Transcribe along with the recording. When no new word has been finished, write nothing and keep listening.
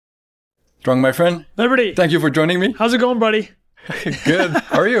Trung, my friend. Liberty. Thank you for joining me. How's it going, buddy? Good.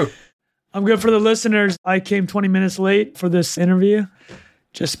 How are you? I'm good. For the listeners, I came 20 minutes late for this interview.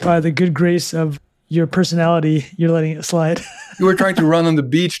 Just by the good grace of your personality, you're letting it slide. You were trying to run on the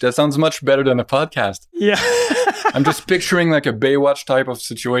beach. That sounds much better than a podcast. Yeah. I'm just picturing like a Baywatch type of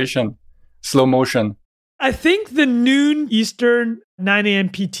situation. Slow motion. I think the noon Eastern 9 a.m.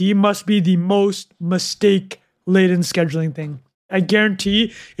 PT must be the most mistake-laden scheduling thing. I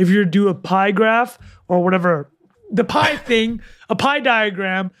guarantee if you do a pie graph or whatever, the pie thing, a pie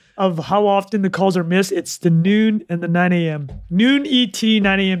diagram of how often the calls are missed, it's the noon and the 9 a.m. Noon ET,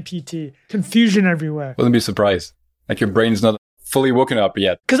 9 a.m. PT. Confusion everywhere. Wouldn't be surprised. Like your brain's not fully woken up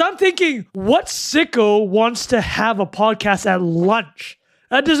yet. Because I'm thinking, what sicko wants to have a podcast at lunch?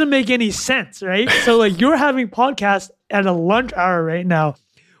 That doesn't make any sense, right? So like you're having podcasts at a lunch hour right now.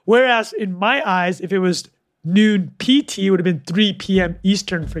 Whereas in my eyes, if it was noon PT, it would have been 3 p.m.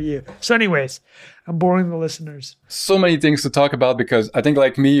 Eastern for you. So anyways, I'm boring the listeners. So many things to talk about because I think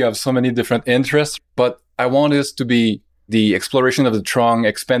like me, you have so many different interests, but I want this to be the exploration of the Trung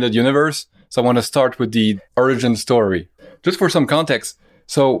expanded universe. So I want to start with the origin story. Just for some context.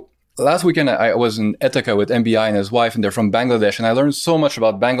 So last weekend, I was in Ethica with MBI and his wife, and they're from Bangladesh. And I learned so much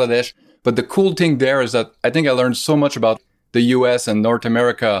about Bangladesh. But the cool thing there is that I think I learned so much about the US and North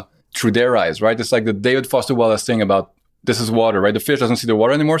America through their eyes, right? It's like the David Foster Wallace thing about this is water, right? The fish doesn't see the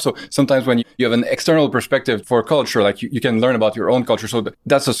water anymore. So sometimes when you have an external perspective for culture, like you can learn about your own culture. So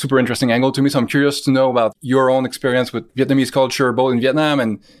that's a super interesting angle to me. So I'm curious to know about your own experience with Vietnamese culture, both in Vietnam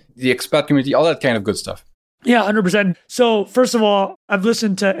and the expat community, all that kind of good stuff. Yeah, 100%. So first of all, I've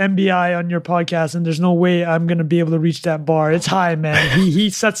listened to MBI on your podcast, and there's no way I'm going to be able to reach that bar. It's high, man.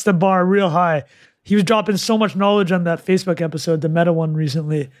 He sets the bar real high. He was dropping so much knowledge on that Facebook episode, the meta one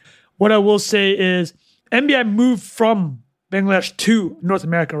recently. What I will say is MBI moved from Bangladesh to North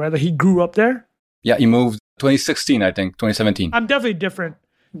America, right? Like he grew up there. Yeah, he moved 2016, I think, 2017. I'm definitely different.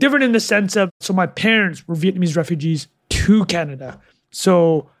 Different in the sense of, so my parents were Vietnamese refugees to Canada.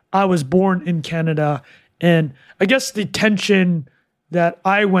 So I was born in Canada. And I guess the tension that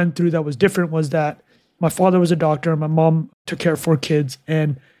I went through that was different was that my father was a doctor and my mom took care of 4 kids.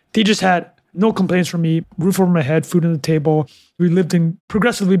 And they just had no complaints from me, roof over my head, food on the table. We lived in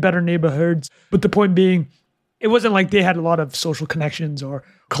progressively better neighborhoods. But the point being, it wasn't like they had a lot of social connections or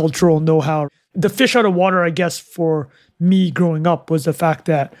cultural know-how. The fish out of water, I guess, for me growing up was the fact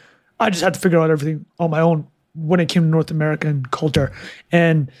that I just had to figure out everything on my own when it came to North American culture.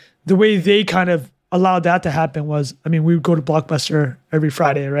 And the way they kind of allowed that to happen was, I mean, we would go to Blockbuster every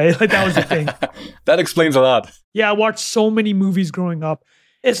Friday, right? Like that was the thing. That explains a lot. Yeah, I watched so many movies growing up.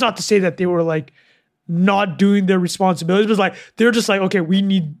 It's not to say that they were like not doing their responsibilities. It was like, they're just like, okay, we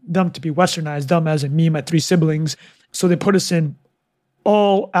need them to be westernized, them as in me and my 3 siblings. So they put us in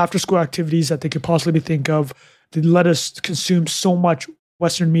all after school activities that they could possibly think of. They let us consume so much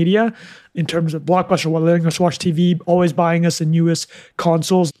Western media in terms of Blockbuster, while letting us watch TV, always buying us the newest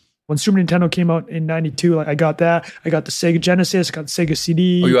consoles. When Super Nintendo came out in 92, like I got that. I got the Sega Genesis, I got the Sega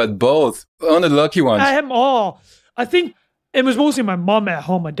CD. Oh, you had both. One of the lucky ones. I had them all. I think it was mostly my mom at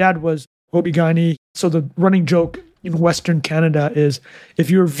home. My dad was OB-GYN. So the running joke in Western Canada is if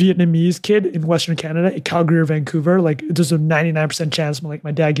you're a Vietnamese kid in Western Canada, in Calgary or Vancouver, like there's a 99% chance like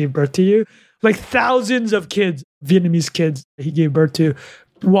my dad gave birth to you. Like thousands of kids, Vietnamese kids, he gave birth to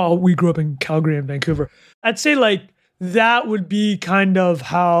while we grew up in Calgary and Vancouver. I'd say like that would be kind of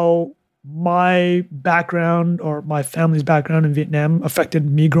how my background or my family's background in Vietnam affected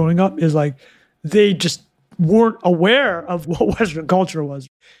me growing up, is like they just weren't aware of what Western culture was.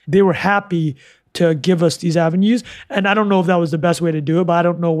 They were happy to give us these avenues. And I don't know if that was the best way to do it, but I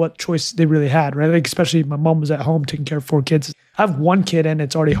don't know what choice they really had, right? Like, especially my mom was at home taking care of 4 kids. I have 1 kid and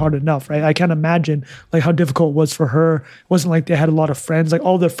it's already hard enough, right? I can't imagine like how difficult it was for her. It wasn't like they had a lot of friends. Like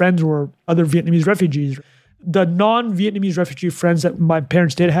all their friends were other Vietnamese refugees. The non-Vietnamese refugee friends that my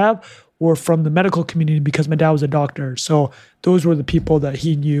parents did have were from the medical community because my dad was a doctor. So those were the people that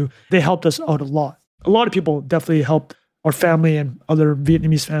he knew. They helped us out a lot. A lot of people definitely helped our family and other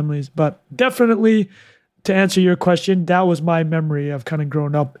Vietnamese families. But definitely, to answer your question, that was my memory of kind of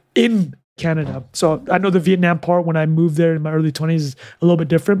growing up in Canada. So I know the Vietnam part when I moved there in my early 20s is a little bit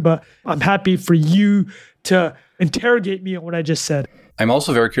different, but I'm happy for you to interrogate me on what I just said. I'm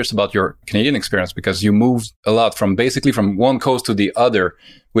also very curious about your Canadian experience because you moved a lot from basically from one coast to the other,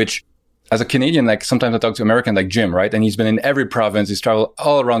 which as a Canadian, like sometimes I talk to American like Jim, right? And he's been in every province. He's traveled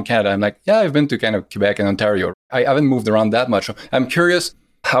all around Canada. I'm like, yeah, I've been to kind of Quebec and Ontario. I haven't moved around that much. I'm curious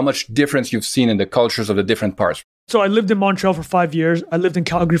how much difference you've seen in the cultures of the different parts. So I lived in Montreal for 5 years. I lived in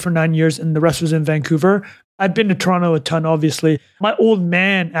Calgary for 9 years, and the rest was in Vancouver. I've been to Toronto a ton, obviously. My old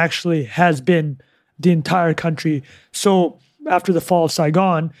man actually has been the entire country. So after the fall of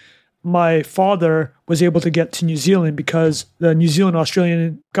Saigon, my father was able to get to New Zealand because the New Zealand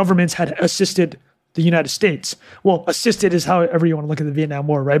Australian governments had assisted the United States. Well, assisted is however you want to look at the Vietnam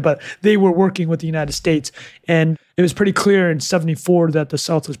War, right? But they were working with the United States. And it was pretty clear in 74 that the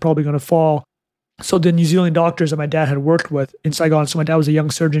South was probably going to fall. So the New Zealand doctors that my dad had worked with in Saigon, so my dad was a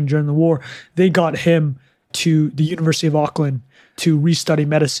young surgeon during the war, they got him to the University of Auckland to restudy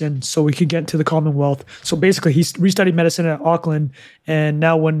medicine so we could get into the Commonwealth. So basically he restudied medicine at Auckland. And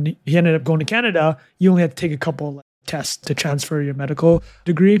now when he ended up going to Canada, you only had to take a couple of tests to transfer your medical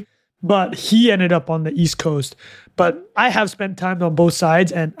degree. But he ended up on the East Coast. But I have spent time on both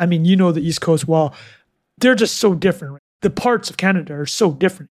sides. And I mean, you know the East Coast well. They're just so different. Right? The parts of Canada are so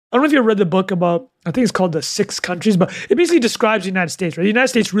different. I don't know if you ever read the book about, I think it's called The Six Countries, but it basically describes the United States, right? The United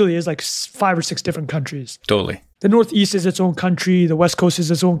States really is like 5 or 6 different countries. Totally. The Northeast is its own country. The West Coast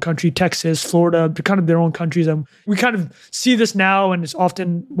is its own country. Texas, Florida, they're kind of their own countries. And we kind of see this now, and it's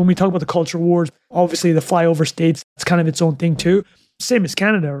often, when we talk about the culture wars, obviously the flyover states, it's kind of its own thing too. Same as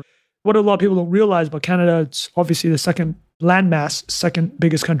Canada. What a lot of people don't realize about Canada, it's obviously the second landmass, second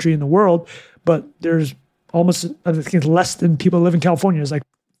biggest country in the world, but there's almost, I think it's less than people live in California. It's like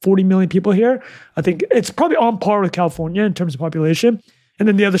 40 million people here. I think it's probably on par with California in terms of population. And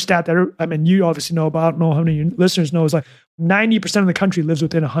then the other stat that, I mean, you obviously know about, I don't know how many listeners know, is like 90% of the country lives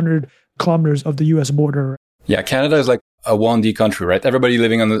within 100 kilometers of the US border. Yeah, Canada is like a 1D country, right? Everybody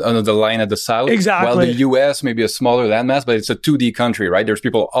living on the line at the south. Exactly. While the US may be a smaller landmass, but it's a 2D country, right? There's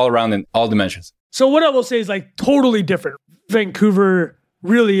people all around in all dimensions. So what I will say is like totally different. Vancouver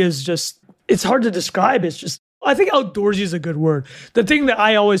really is just, it's hard to describe. It's just, I think outdoorsy is a good word. The thing that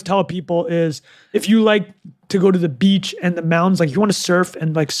I always tell people is if you like to go to the beach and the mountains, like if you want to surf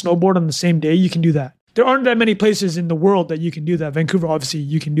and like snowboard on the same day, you can do that. There aren't that many places in the world that you can do that. Vancouver, obviously,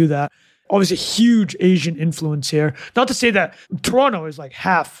 you can do that. Obviously, huge Asian influence here. Not to say that Toronto is like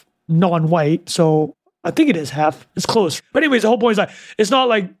half non-white, so I think it is half. It's close. But anyways, the whole point is like, it's not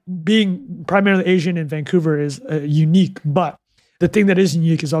like being primarily Asian in Vancouver is unique, but the thing that is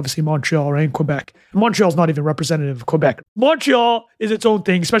unique is obviously Montreal, right? Quebec. Montreal's not even representative of Quebec. Montreal is its own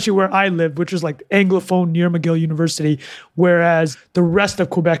thing, especially where I live, which is like Anglophone near McGill University, whereas the rest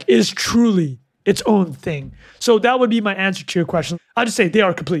of Quebec is truly its own thing. So that would be my answer to your question. I'd just say they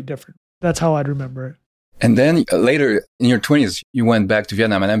are completely different. That's how I'd remember it. And then later in your 20s, you went back to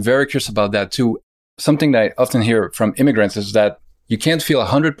Vietnam. And I'm very curious about that too. Something that I often hear from immigrants is that you can't feel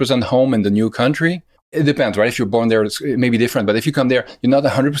 100% home in the new country. It depends, right? If you're born there, it may be different. But if you come there, you're not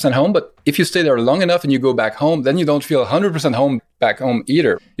 100% home. But if you stay there long enough and you go back home, then you don't feel 100% home back home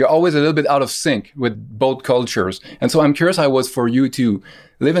either. You're always a little bit out of sync with both cultures. And so I'm curious how it was for you to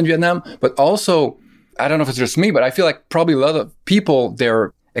live in Vietnam. But also, I don't know if it's just me, but I feel like probably a lot of people,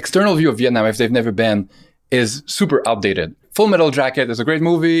 their external view of Vietnam, if they've never been, is super outdated. Full Metal Jacket is a great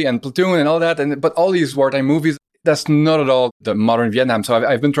movie, and Platoon and all that. But all these wartime movies, that's not at all the modern Vietnam. So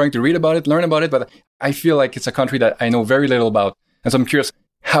I've been trying to read about it, learn about it, but I feel like it's a country that I know very little about. And so I'm curious,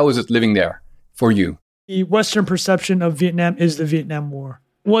 how is it living there for you? The Western perception of Vietnam is the Vietnam War.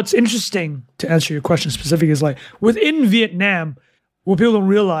 What's interesting, to answer your question specifically, is like within Vietnam, what people don't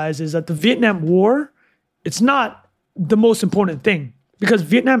realize is that the Vietnam War, it's not the most important thing because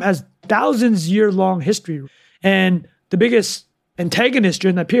Vietnam has thousands-year-long history. And the biggest antagonist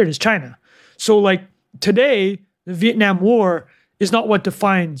during that period is China. So like today, the Vietnam War is not what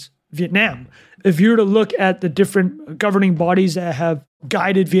defines Vietnam. If you were to look at the different governing bodies that have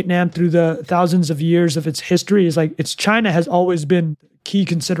guided Vietnam through the thousands of years of its history, it's China has always been key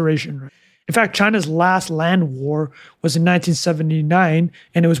consideration. Right? In fact, China's last land war was in 1979,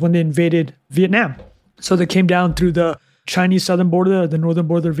 and it was when they invaded Vietnam. So they came down through the Chinese southern border, the northern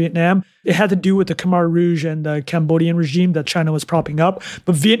border of Vietnam. It had to do with the Khmer Rouge and the Cambodian regime that China was propping up.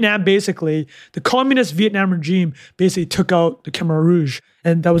 But Vietnam basically, the communist Vietnam regime basically took out the Khmer Rouge.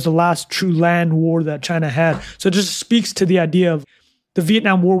 And that was the last true land war that China had. So it just speaks to the idea of the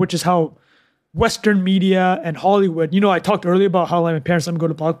Vietnam War, which is how Western media and Hollywood, I talked earlier about how my parents let me go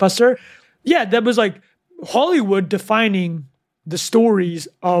to Blockbuster. Yeah, that was like Hollywood defining the stories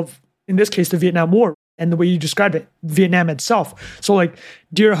of, in this case, the Vietnam War. And the way you described it, Vietnam itself. So like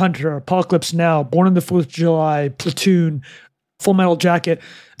Deer Hunter, Apocalypse Now, Born on the 4th of July, Platoon, Full Metal Jacket.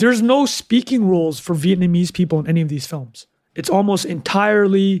 There's no speaking rules for Vietnamese people in any of these films. It's almost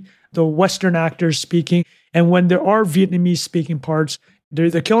entirely the Western actors speaking. And when there are Vietnamese speaking parts, they're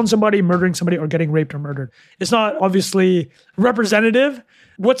either killing somebody, murdering somebody, or getting raped or murdered. It's not obviously representative.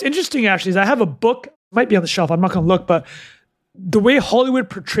 What's interesting actually is I have a book, might be on the shelf, I'm not going to look, but the way Hollywood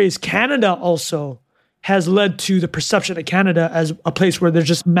portrays Canada also has led to the perception of Canada as a place where there's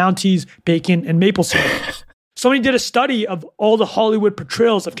just Mounties, bacon, and maple syrup. Somebody did a study of all the Hollywood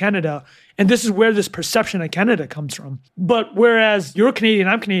portrayals of Canada, and this is where this perception of Canada comes from. But whereas you're Canadian,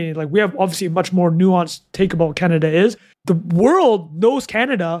 I'm Canadian, like we have obviously a much more nuanced take about what Canada is. The world knows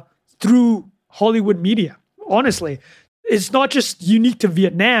Canada through Hollywood media, honestly. It's not just unique to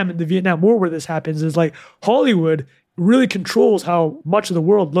Vietnam and the Vietnam War where this happens. It's like Hollywood really controls how much of the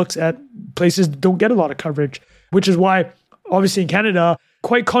world looks at places that don't get a lot of coverage, which is why, obviously in Canada,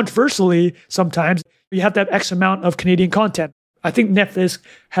 quite controversially sometimes, you have to have X amount of Canadian content. I think Netflix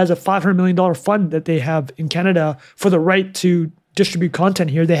has a $500 million fund that they have in Canada for the right to distribute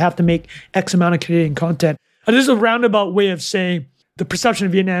content here. They have to make X amount of Canadian content. And this is a roundabout way of saying the perception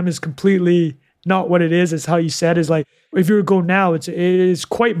of Vietnam is completely not what it is. It's how you said is like, if you were to go now, it is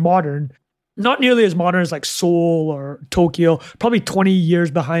quite modern. Not nearly as modern as like Seoul or Tokyo, probably 20 years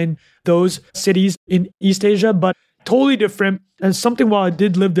behind those cities in East Asia, but totally different. And something while I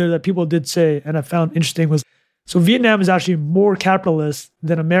did live there that people did say, and I found interesting was, so Vietnam is actually more capitalist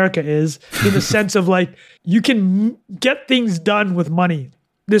than America is in the sense of like, you can get things done with money.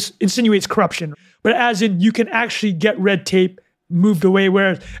 This insinuates corruption, but as in you can actually get red tape moved away.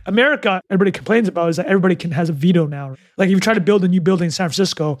 Whereas America, everybody complains about is that everybody has a veto now. Like if you try to build a new building in San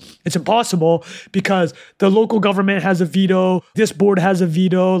Francisco, it's impossible because the local government has a veto. This board has a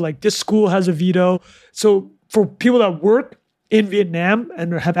veto. Like this school has a veto. So for people that work in Vietnam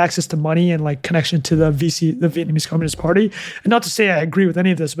and have access to money and like connection to the Vietnamese Communist Party, and not to say I agree with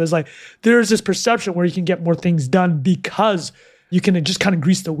any of this, but it's like there's this perception where you can get more things done because you can just kind of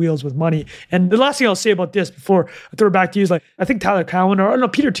grease the wheels with money. And the last thing I'll say about this before I throw it back to you is like, I think Tyler Cowen or no,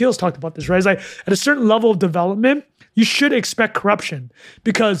 Peter Thiel's talked about this, right? It's like at a certain level of development, you should expect corruption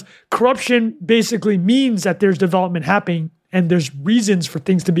because corruption basically means that there's development happening and there's reasons for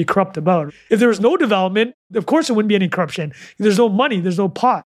things to be corrupt about. If there was no development, of course there wouldn't be any corruption. If there's no money, there's no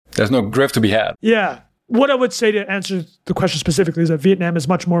pot. There's no grift to be had. Yeah. What I would say to answer the question specifically is that Vietnam is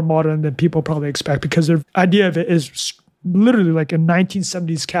much more modern than people probably expect because their idea of it is literally like a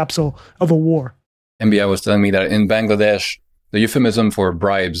 1970s capsule of a war. MBI was telling me that in Bangladesh, the euphemism for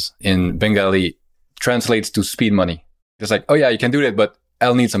bribes in Bengali translates to speed money. It's like, oh yeah, you can do that, but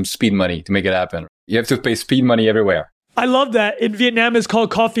I'll need some speed money to make it happen. You have to pay speed money everywhere. I love that. In Vietnam, it's called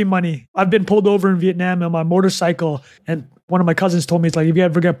coffee money. I've been pulled over in Vietnam on my motorcycle, and one of my cousins told me, it's like, if you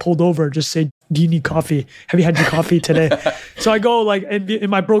ever get pulled over, just say, do you need coffee? Have you had your coffee today? So I go like, in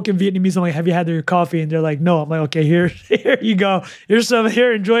my broken Vietnamese, I'm like, have you had your coffee? And they're like, no. I'm like, okay, here you go. Here's some,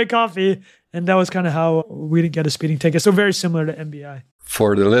 here, enjoy coffee. And that was kind of how we didn't get a speeding ticket. So very similar to MBI.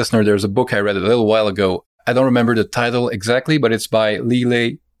 For the listener, there's a book I read a little while ago. I don't remember the title exactly, but it's by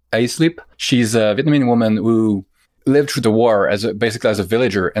Lile Aislip. She's a Vietnamese woman who lived through the war basically as a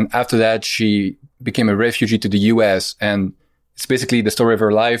villager. And after that, she became a refugee to the US. And it's basically the story of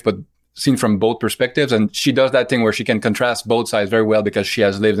her life, but seen from both perspectives. And she does that thing where she can contrast both sides very well because she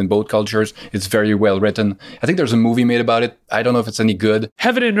has lived in both cultures. It's very well written. I think there's a movie made about it. I don't know if it's any good.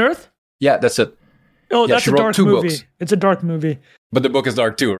 Heaven and Earth? Yeah, that's it. Oh, yeah, that's a dark movie. Books. It's a dark movie. But the book is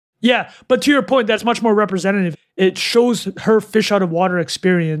dark too. Yeah, but to your point, that's much more representative. It shows her fish out of water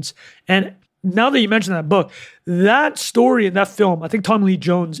experience. And now that you mention that book, that story in that film, I think Tommy Lee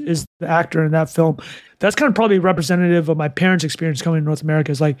Jones is the actor in that film. That's kind of probably representative of my parents' experience coming to North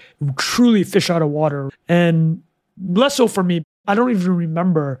America. Is like truly fish out of water. And less so for me. I don't even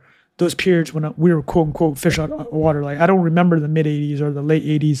remember those periods when we were quote unquote fish out of water. Like I don't remember the mid 80s or the late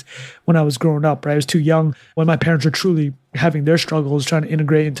 80s when I was growing up, right? I was too young when my parents were truly having their struggles trying to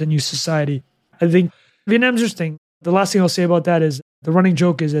integrate into new society. I think Vietnam's interesting. The last thing I'll say about that is the running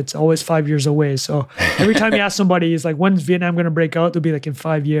joke is it's always 5 years away. So every time you ask somebody, it's like, when's Vietnam going to break out? They'll be like in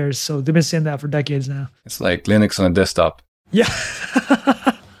 5 years. So they've been saying that for decades now. It's like Linux on a desktop. Yeah.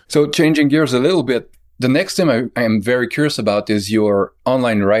 So changing gears a little bit, the next thing I am very curious about is your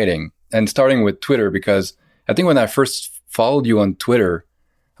online writing and starting with Twitter, because I think when I first followed you on Twitter,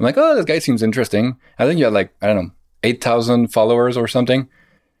 I'm like, oh, this guy seems interesting. I think you had like, I don't know, 8,000 followers or something.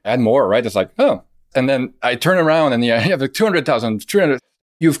 I had more, right? It's like, oh. And then I turn around and you have like 200,000, 300.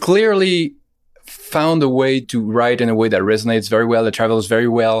 You've clearly found a way to write in a way that resonates very well, that travels very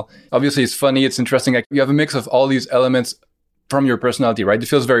well. Obviously, it's funny, it's interesting. Like, you have a mix of all these elements from your personality, right? It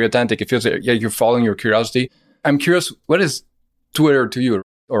feels very authentic. It feels like you're following your curiosity. I'm curious, what is Twitter to you,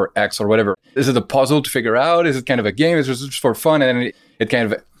 or X or whatever? Is it a puzzle to figure out? Is it kind of a game? Is it just for fun? And it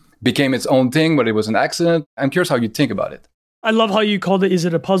kind of became its own thing, but it was an accident. I'm curious how you think about it. I love how you called it, is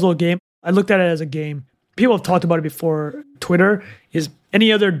it a puzzle game? I looked at it as a game. People have talked about it before. Twitter is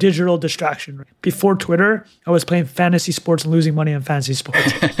any other digital distraction. Before Twitter, I was playing fantasy sports and losing money on fantasy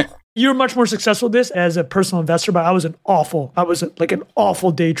sports. You're much more successful with this as a personal investor, but I was like an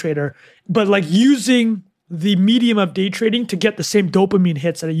awful day trader. But like using the medium of day trading to get the same dopamine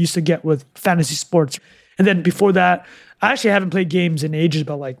hits that I used to get with fantasy sports. And then before that, I actually haven't played games in ages,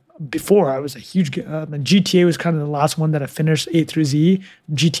 but like before I was a huge, and GTA was kind of the last one that I finished A through Z,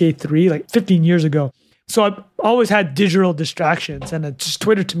 GTA 3, like 15 years ago. So I've always had digital distractions, and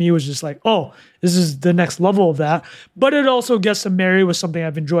Twitter to me was just like, oh, this is the next level of that. But it also gets to marry with something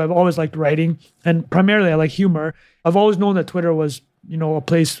I've enjoyed. I've always liked writing, and primarily I like humor. I've always known that Twitter was, a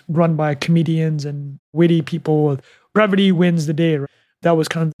place run by comedians and witty people. Brevity wins the day. Right? That was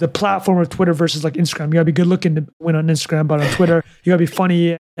kind of the platform of Twitter versus like Instagram. You gotta be good looking to win on Instagram, but on Twitter, you gotta be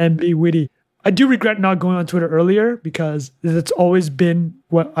funny and be witty. I do regret not going on Twitter earlier because it's always been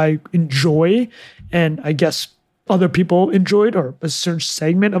what I enjoy. And I guess other people enjoyed, or a certain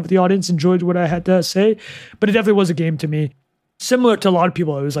segment of the audience enjoyed what I had to say. But it definitely was a game to me. Similar to a lot of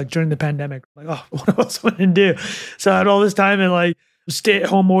people, it was like during the pandemic, like, oh, what else am I going to do? So I had all this time and like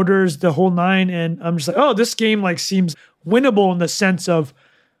stay-at-home orders, the whole nine. And I'm just like, oh, this game like seems winnable in the sense of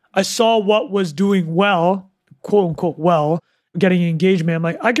I saw what was doing well, quote unquote, well, getting engagement. I'm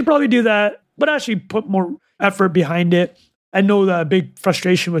like, I could probably do that, but actually put more effort behind it. I know that a big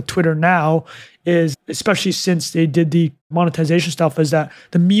frustration with Twitter now is, especially since they did the monetization stuff, is that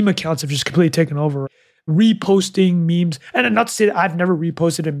the meme accounts have just completely taken over. Reposting memes, and not to say that I've never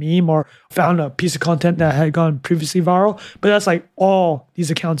reposted a meme or found a piece of content that had gone previously viral, but that's like all these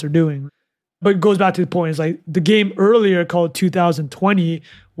accounts are doing. But it goes back to the point, is like the game earlier called 2020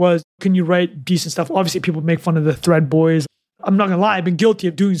 was, can you write decent stuff? Obviously people make fun of the thread boys. I'm not gonna lie, I've been guilty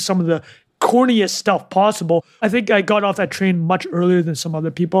of doing some of the corniest stuff possible. I think I got off that train much earlier than some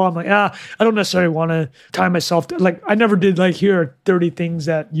other people. I'm like, I don't necessarily want to tie myself to, like, I never did like, here are 30 things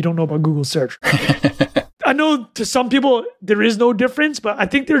that you don't know about Google search. I know to some people there is no difference, but I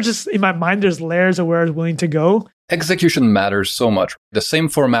think there's just, in my mind, there's layers of where I was willing to go. Execution matters so much. The same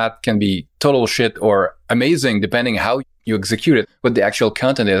format can be total shit or amazing depending how you execute it, what the actual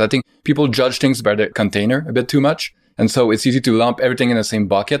content is. I think people judge things by the container a bit too much. And so it's easy to lump everything in the same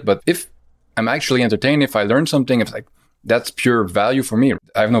bucket. But if I'm actually entertained, if I learn something, if like that's pure value for me,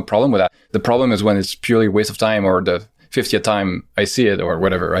 I have no problem with that. The problem is when it's purely a waste of time or the 50th time I see it or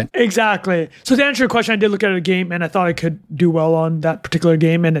whatever, right? Exactly. So to answer your question, I did look at a game and I thought I could do well on that particular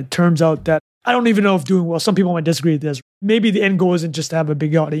game. And it turns out that I don't even know if doing well. Some people might disagree with this. Maybe the end goal isn't just to have a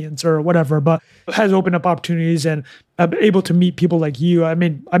big audience or whatever, but it has opened up opportunities and I'm able to meet people like you. I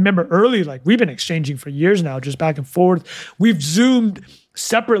mean, I remember early, like we've been exchanging for years now, just back and forth. We've Zoomed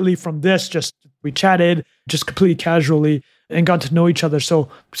separately from this, just we chatted just completely casually and got to know each other. So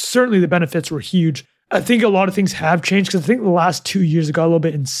certainly the benefits were huge. I think a lot of things have changed because I think the last 2 years it got a little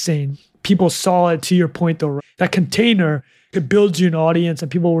bit insane. People saw it, to your point though, right? That container could build you an audience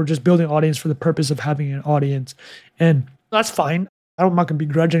and people were just building an audience for the purpose of having an audience. And that's fine. I'm not going to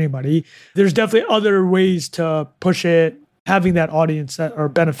begrudge anybody. There's definitely other ways to push it, having that audience that are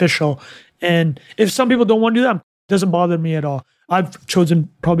beneficial. And if some people don't want to do that, it doesn't bother me at all. I've chosen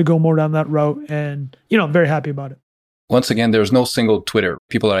probably go more down that route and, I'm very happy about it. Once again, there's no single Twitter.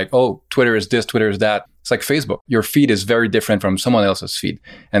 People are like, oh, Twitter is this, Twitter is that. It's like Facebook. Your feed is very different from someone else's feed.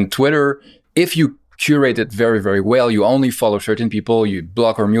 And Twitter, if you curate it very, very well, you only follow certain people, you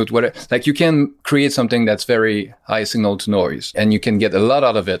block or mute, whatever. Like you can create something that's very high signal to noise and you can get a lot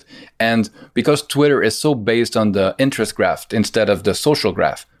out of it. And because Twitter is so based on the interest graph instead of the social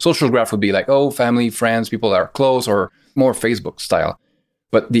graph would be like, oh, family, friends, people are close or more Facebook style.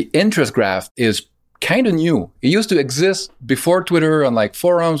 But the interest graph is kind of new. It used to exist before Twitter on like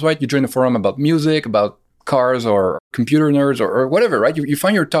forums, right? You join a forum about music, about cars or computer nerds or whatever, right? You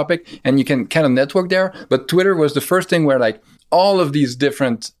find your topic and you can kind of network there. But Twitter was the first thing where like all of these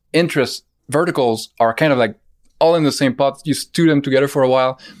different interest verticals are kind of like all in the same pot. You stew them together for a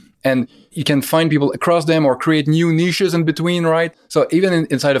while and you can find people across them or create new niches in between, right? So even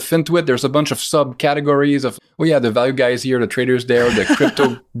inside of FinTwit, there's a bunch of subcategories of, oh yeah, the value guys here, the traders there, the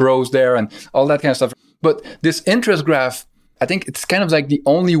crypto bros there, and all that kind of stuff. But this interest graph, I think it's kind of like the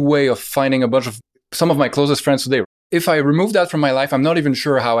only way of finding a bunch of some of my closest friends today. If I remove that from my life, I'm not even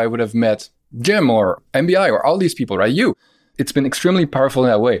sure how I would have met Jim or MBI or all these people, right? You. It's been extremely powerful in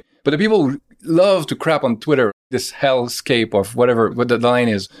that way. But the people who love to crap on Twitter, this hellscape of whatever, what the line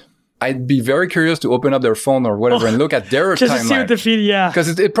is, I'd be very curious to open up their phone or whatever and look at their just timeline. To see what the feed, yeah.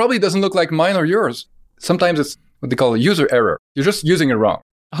 Because it probably doesn't look like mine or yours. Sometimes it's what they call a user error. You're just using it wrong.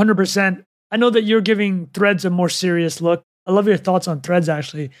 100%. I know that you're giving Threads a more serious look. I love your thoughts on Threads,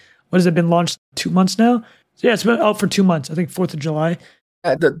 actually. What has it been launched? 2 months now? So yeah, it's been out for 2 months. I think 4th of July.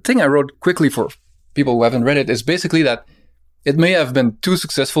 The thing I wrote quickly for people who haven't read it is basically that It may have been too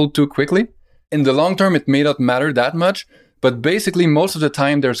successful too quickly. In the long term, it may not matter that much. But basically, most of the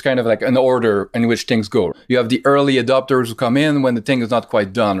time, there's kind of like an order in which things go. You have the early adopters who come in when the thing is not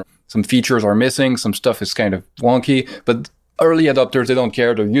quite done. Some features are missing, some stuff is kind of wonky, but early adopters, they don't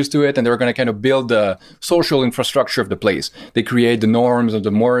care, they're used to it, and they're going to kind of build the social infrastructure of the place. They create the norms of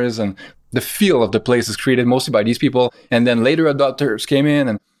the mores, and the feel of the place is created mostly by these people. And then later adopters came in,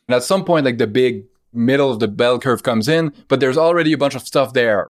 and at some point, like the big middle of the bell curve comes in, but there's already a bunch of stuff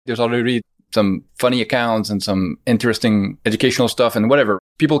there. There's already some funny accounts and some interesting educational stuff and whatever.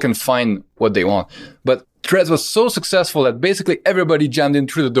 People can find what they want. But Threads was so successful that basically everybody jammed in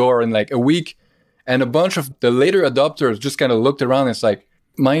through the door in like a week. And a bunch of the later adopters just kind of looked around and it's like,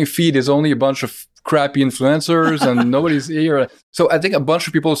 my feed is only a bunch of crappy influencers and nobody's here. So I think a bunch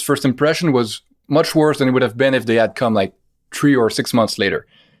of people's first impression was much worse than it would have been if they had come like 3 or 6 months later.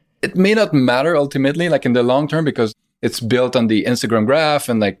 It may not matter ultimately, like in the long term, because it's built on the Instagram graph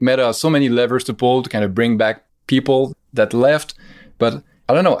and like Meta has so many levers to pull to kind of bring back people that left. But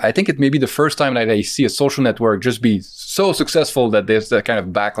I don't know. I think it may be the first time that I see a social network just be so successful that there's that kind of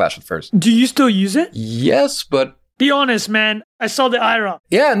backlash at first. Do you still use it? Yes, but... Be honest, man. I saw the IRA.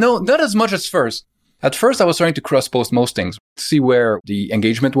 Yeah, no, not as much as first. At first, I was trying to cross-post most things, see where the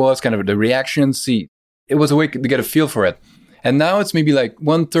engagement was, kind of the reactions, see. It was a way to get a feel for it. And now it's maybe like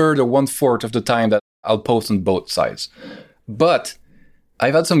 1/3 or 1/4 of the time that I'll post on both sides. But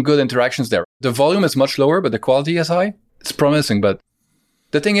I've had some good interactions there. The volume is much lower, but the quality is high. It's promising, but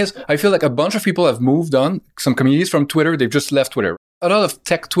the thing is, I feel like a bunch of people have moved on. Some communities from Twitter, they've just left Twitter. A lot of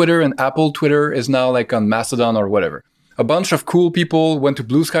tech Twitter and Apple Twitter is now like on Mastodon or whatever. A bunch of cool people went to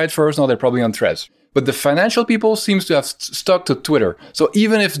Blue Sky at first, now they're probably on Threads. But the financial people seems to have stuck to Twitter. So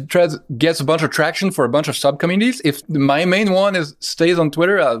even if Threads gets a bunch of traction for a bunch of sub-communities, if my main one stays on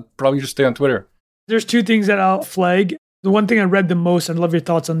Twitter, I'll probably just stay on Twitter. There's 2 things that I'll flag. The one thing I read the most, and I love your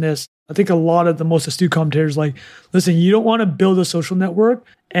thoughts on this, I think a lot of the most astute commentators like, listen, you don't want to build a social network,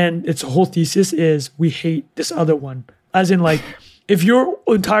 and its whole thesis is we hate this other one. As in like, if your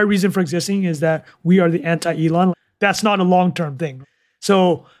entire reason for existing is that we are the anti-Elon, that's not a long-term thing.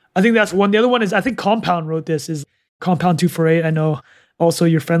 So I think that's one. The other one is, I think Compound wrote this, is Compound 248. I know also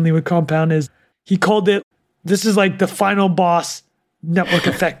you're friendly with Compound, is he called it, this is like the final boss network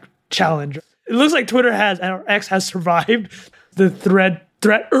effect challenge. It looks like Twitter or X has survived the threat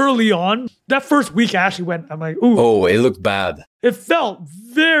early on. That first week I actually went, I'm like, ooh. Oh, it looked bad. It felt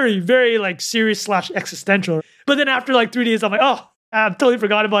very, very like serious / existential. But then after like 3 days, I'm like, oh, I've totally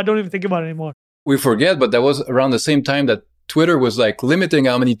forgot about it. I don't even think about it anymore. We forget, but that was around the same time that Twitter was like limiting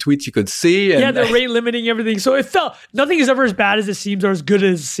how many tweets you could see. And yeah, they're rate limiting everything. So it felt, nothing is ever as bad as it seems or as good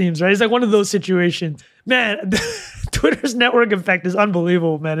as it seems, right? It's like one of those situations. Man, Twitter's network effect is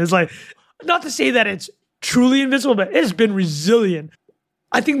unbelievable, man. It's like, not to say that it's truly invincible, but it's been resilient.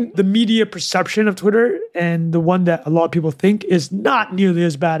 I think the media perception of Twitter and the one that a lot of people think is not nearly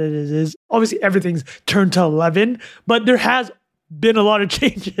as bad as it is. Obviously, everything's turned to 11, but there has been a lot of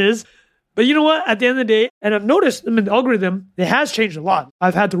changes. But you know what? At the end of the day, and I've noticed in the algorithm, it has changed a lot.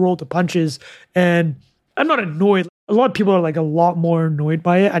 I've had to roll the punches, and I'm not annoyed. A lot of people are like a lot more annoyed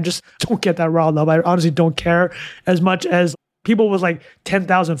by it. I just don't get that riled up. I honestly don't care as much as people with like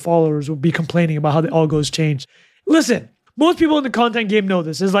 10,000 followers would be complaining about how the algos changed. Listen, most people in the content game know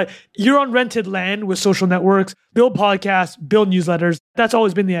this. It's like you're on rented land with social networks, build podcasts, build newsletters. That's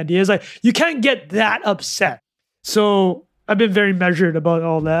always been the idea. It's like you can't get that upset. So I've been very measured about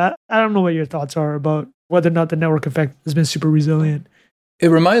all that. I don't know what your thoughts are about whether or not the network effect has been super resilient. It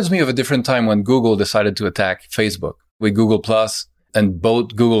reminds me of a different time when Google decided to attack Facebook with Google Plus, and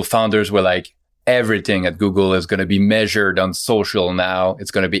both Google founders were like, everything at Google is going to be measured on social now.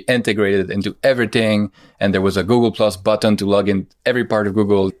 It's going to be integrated into everything. And there was a Google Plus button to log in every part of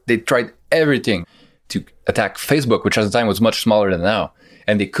Google. They tried everything to attack Facebook, which at the time was much smaller than now.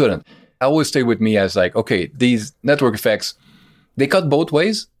 And they couldn't. I always stay with me as like, okay, these network effects, they cut both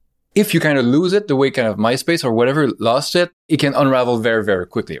ways. If you kind of lose it, the way kind of MySpace or whatever lost it, it can unravel very, very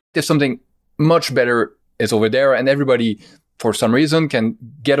quickly. If something much better is over there and everybody for some reason can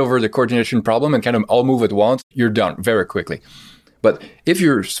get over the coordination problem and kind of all move at once, you're done very quickly. But if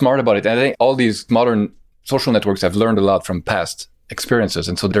you're smart about it, and I think all these modern social networks have learned a lot from past experiences,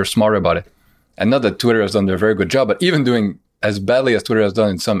 and so they're smart about it. And not that Twitter has done a very good job, but even doing as badly as Twitter has done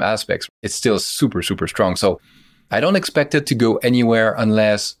in some aspects, it's still super, super strong. So I don't expect it to go anywhere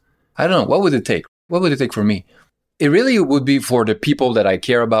unless, I don't know, what would it take? What would it take for me? It really would be for the people that I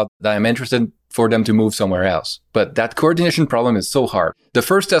care about, that I'm interested in, for them to move somewhere else. But that coordination problem is so hard. The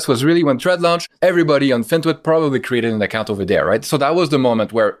first test was really when Thread launched, everybody on FinTwit probably created an account over there, right? So that was the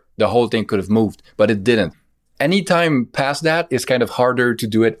moment where the whole thing could have moved, but it didn't. anytime past that, it's kind of harder to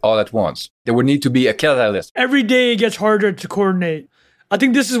do it all at once. There would need to be a catalyst. Every day it gets harder to coordinate. I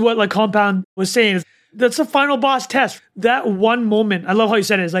think this is what like Compound was saying. Is that's the final boss test. That one moment, I love how you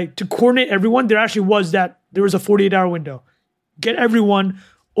said it, is like to coordinate everyone, there was a 48-hour window. Get everyone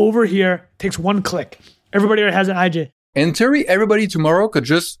over here, takes one click. Everybody has an IJ. In theory, everybody tomorrow could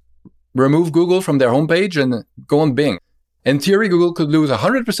just remove Google from their homepage and go on Bing. In theory, Google could lose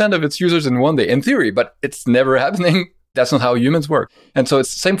 100% of its users in one day. In theory, but it's never happening. That's not how humans work. And so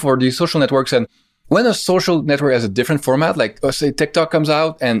it's the same for these social networks. And when a social network has a different format, like let's say TikTok comes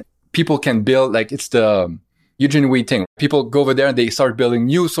out and people can build, like it's the Eugene Wee thing. People go over there and they start building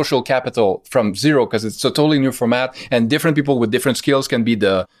new social capital from zero because it's a totally new format and different people with different skills can be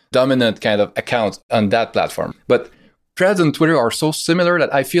the dominant kind of account on that platform. But Threads and Twitter are so similar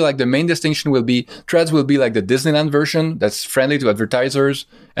that I feel like the main distinction will be Threads will be like the Disneyland version that's friendly to advertisers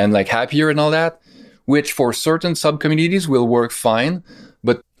and like happier and all that, which for certain sub-communities will work fine.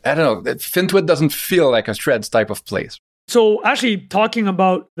 But I don't know, FinTwit doesn't feel like a Threads type of place. So actually talking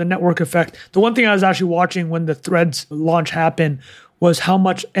about the network effect, the one thing I was actually watching when the Threads launch happened was how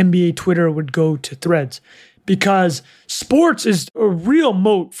much NBA Twitter would go to Threads. Because sports is a real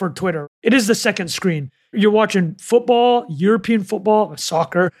moat for Twitter. It is the second screen. You're watching football, European football,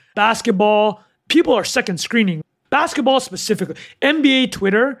 soccer, basketball. People are second screening. Basketball specifically. NBA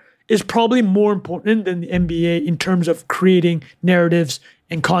Twitter is probably more important than the NBA in terms of creating narratives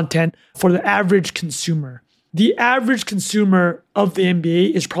and content for the average consumer. The average consumer of the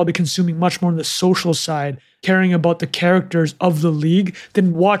NBA is probably consuming much more on the social side, caring about the characters of the league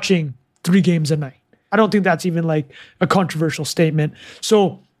than watching 3 games a night. I don't think that's even like a controversial statement.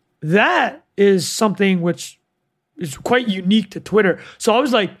 So that is something which is quite unique to Twitter. So I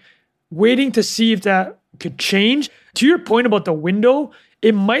was like waiting to see if that could change. To your point about the window,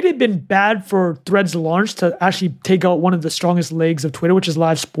 it might have been bad for Threads launch to actually take out one of the strongest legs of Twitter, which is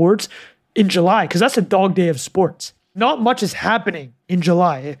live sports, in July, because that's a dog day of sports. Not much is happening in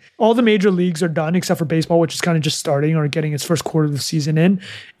July. All the major leagues are done except for baseball, which is kind of just starting or getting its first quarter of the season in.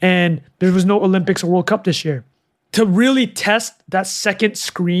 And there was no Olympics or World Cup this year. To really test that second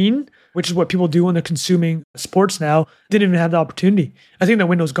screen, which is what people do when they're consuming sports now, didn't even have the opportunity. I think that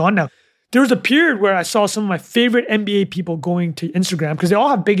window's gone now. There was a period where I saw some of my favorite NBA people going to Instagram because they all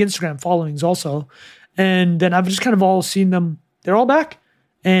have big Instagram followings also. And then I've just kind of all seen them. They're all back.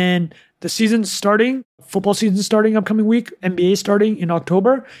 And the season's starting, football season's starting upcoming week, NBA starting in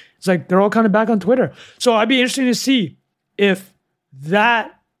October. It's like they're all kind of back on Twitter. So I'd be interested to see if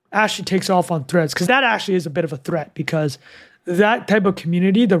that actually takes off on Threads, because that actually is a bit of a threat, because that type of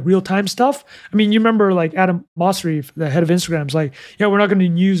community, the real-time stuff, I mean, you remember like Adam Mosseri, the head of Instagram, is like, yeah, we're not going to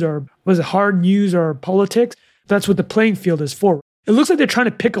use hard news or politics. That's what the playing field is for. It looks like they're trying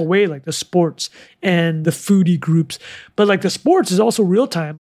to pick away like the sports and the foodie groups, but like the sports is also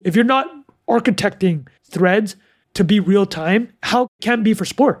real-time. If you're not architecting Threads to be real-time, how can it be for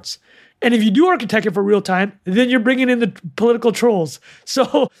sports? And if you do architect it for real-time, then you're bringing in the political trolls.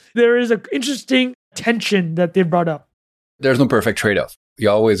 So there is an interesting tension that they've brought up. There's no perfect trade-off.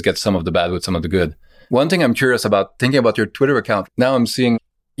 You always get some of the bad with some of the good. One thing I'm curious about, thinking about your Twitter account, now I'm seeing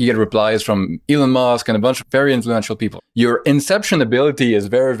you get replies from Elon Musk and a bunch of very influential people. Your inception ability is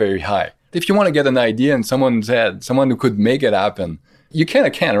very, very high. If you want to get an idea in someone's head, someone who could make it happen, you kind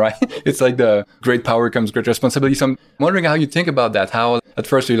of can, right? It's like the great power comes great responsibility. So I'm wondering how you think about that. How at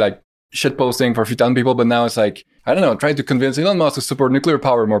first you're like shitposting for a few thousand people, but now it's like, I don't know, trying to convince Elon Musk to support nuclear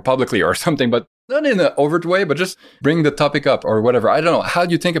power more publicly or something, but not in an overt way, but just bring the topic up or whatever. I don't know. How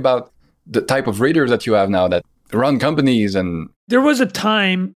do you think about the type of readers that you have now that run companies? And there was a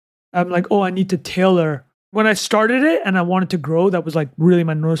time I'm like, oh, I need to tailor. When I started it and I wanted to grow, that was like really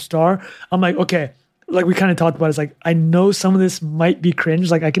my North Star. I'm like, okay, like we kind of talked about, it's like, I know some of this might be cringe.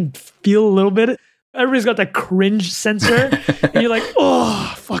 Like I can feel a little bit. Everybody's got that cringe sensor. And you're like,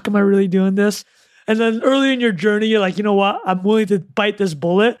 oh, fuck, am I really doing this? And then early in your journey, you're like, you know what? I'm willing to bite this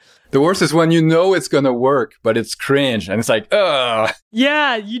bullet. The worst is when you know it's going to work, but it's cringe. And it's like, ugh.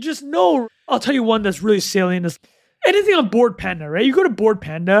 Yeah, you just know. I'll tell you one that's really salient is anything on Board Panda, right? You go to Board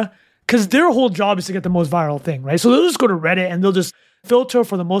Panda because their whole job is to get the most viral thing, right? So they'll just go to Reddit and they'll just filter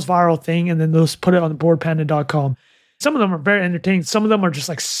for the most viral thing and then they'll just put it on boardpanda.com. Some of them are very entertaining. Some of them are just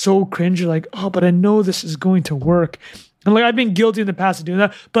like so cringe. You're like, oh, but I know this is going to work. And like I've been guilty in the past of doing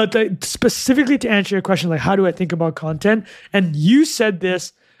that. But specifically to answer your question, like how do I think about content? And you said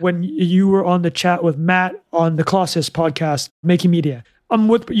this when you were on the chat with Matt on the Colossus podcast, Making Media. I'm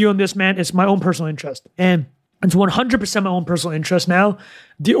with you on this, man. It's my own personal interest. And it's 100% my own personal interest now.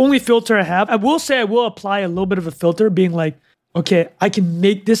 The only filter I have, I will say I will apply a little bit of a filter being like, okay, I can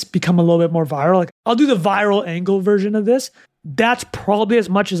make this become a little bit more viral. Like I'll do the viral angle version of this. That's probably as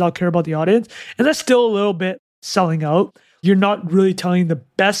much as I'll care about the audience. And that's still a little bit selling out. You're not really telling the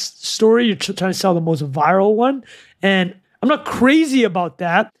best story. You're trying to sell the most viral one. And I'm not crazy about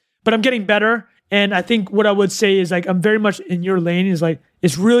that, but I'm getting better. And I think what I would say is like, I'm very much in your lane is like,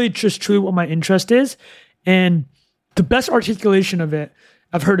 it's really just truly what my interest is. And the best articulation of it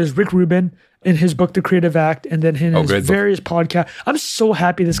I've heard is Rick Rubin in his book, The Creative Act, and then in his various podcasts. I'm so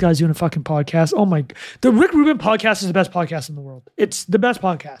happy this guy's doing a fucking podcast. Oh my, the Rick Rubin podcast is the best podcast in the world. It's the best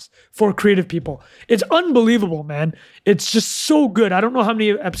podcast for creative people. It's unbelievable, man. It's just so good. I don't know how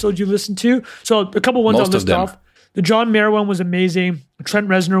many episodes you listened to. So a couple ones I'll list off. The John Mayer one was amazing. Trent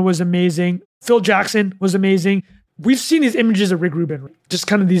Reznor was amazing. Phil Jackson was amazing. We've seen these images of Rick Rubin, just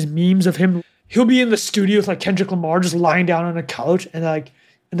kind of these memes of him. He'll be in the studio with like Kendrick Lamar just lying down on a couch and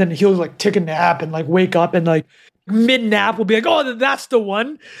then he'll like take a nap and like wake up and like mid-nap will be like, oh, that's the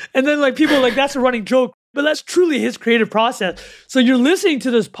one. And then like people are like, that's a running joke. But that's truly his creative process. So you're listening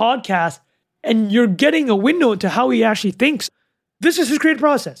to this podcast and you're getting a window into how he actually thinks. This is his creative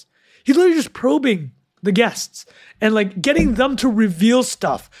process. He's literally just probing the guests and like getting them to reveal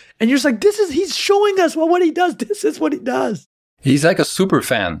stuff. And you're just like, he's showing us what he does. This is what he does. He's like a super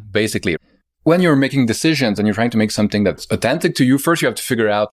fan, basically. When you're making decisions and you're trying to make something that's authentic to you, first you have to figure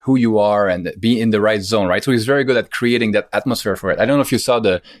out who you are and be in the right zone, right? So he's very good at creating that atmosphere for it. I don't know if you saw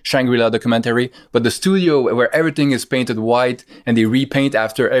the Shangri-La documentary, but the studio where everything is painted white and they repaint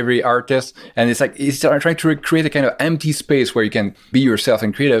after every artist. And it's like, he's trying to create a kind of empty space where you can be yourself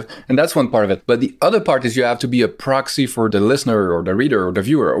and creative. And that's one part of it. But the other part is you have to be a proxy for the listener or the reader or the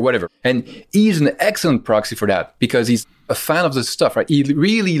viewer or whatever. And he's an excellent proxy for that because he's a fan of this stuff, right? He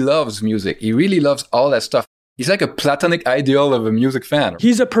really loves music. He really loves all that stuff. He's like a platonic ideal of a music fan.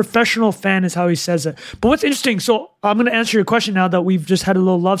 He's a professional fan is how he says it. But what's interesting, so I'm going to answer your question now that we've just had a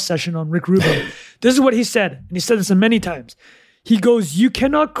little love session on Rick Rubin. This is what he said, and he said this many times. He goes, you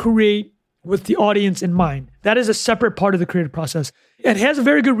cannot create with the audience in mind. That is a separate part of the creative process. And he has a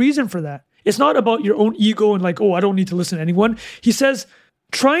very good reason for that. It's not about your own ego and like, oh, I don't need to listen to anyone. He says,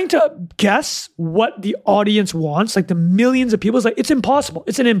 trying to guess what the audience wants, like the millions of people, is like, it's impossible.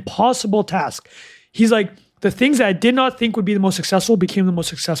 It's an impossible task. He's like, the things that I did not think would be the most successful became the most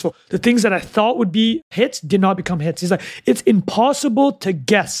successful. The things that I thought would be hits did not become hits. He's like, it's impossible to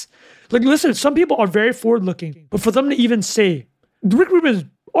guess. Like, listen, some people are very forward-looking, but for them to even say, Rick Rubin is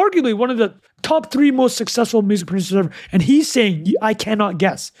arguably one of the top 3 most successful music producers ever, and he's saying, I cannot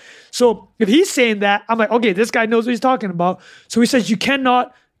guess. So if he's saying that, I'm like, okay, this guy knows what he's talking about. So he says, you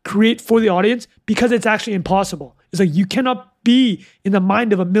cannot create for the audience because it's actually impossible. It's like, you cannot be in the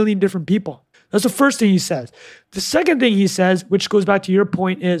mind of a million different people. That's the first thing he says. The second thing he says, which goes back to your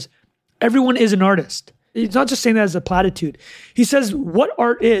point, is everyone is an artist. He's not just saying that as a platitude. He says what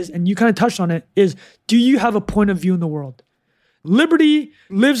art is, and you kind of touched on it, is do you have a point of view in the world? Liberty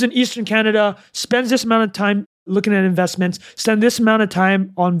lives in Eastern Canada, spends this amount of time looking at investments, spend this amount of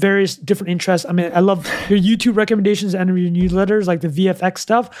time on various different interests. I mean, I love your YouTube recommendations and your newsletters, like the VFX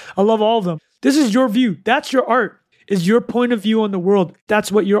stuff. I love all of them. This is your view. That's your art. Is your point of view on the world.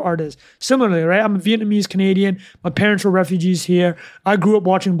 That's what your art is. Similarly, right? I'm a Vietnamese Canadian. My parents were refugees here. I grew up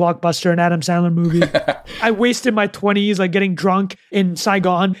watching Blockbuster and Adam Sandler movies. I wasted my 20s like getting drunk in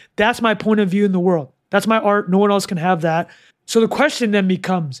Saigon. That's my point of view in the world. That's my art. No one else can have that. So the question then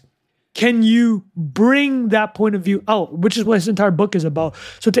becomes, can you bring that point of view out, which is what this entire book is about.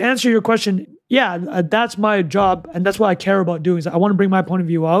 So to answer your question, yeah, that's my job. And that's what I care about doing is I want to bring my point of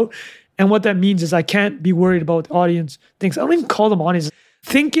view out. And what that means is I can't be worried about what the audience thinks. I don't even call them audience.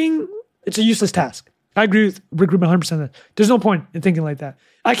 Thinking, it's a useless task. I agree with Rick Rubin 100%. There's no point in thinking like that.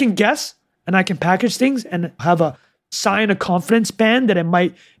 I can guess and I can package things and have a sign a confidence band that it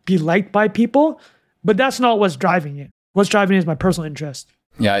might be liked by people, but that's not what's driving it. What's driving it is my personal interest.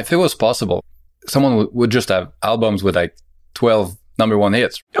 Yeah, if it was possible, someone would just have albums with like 12 number 1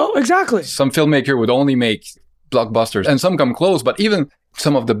 hits. Oh, exactly. Some filmmaker would only make blockbusters and some come close, but even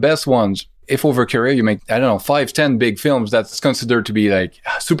some of the best ones, if over a career you make, I don't know, 5, 10 big films, that's considered to be like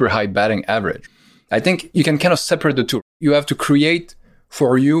super high batting average. I think you can kind of separate the two. You have to create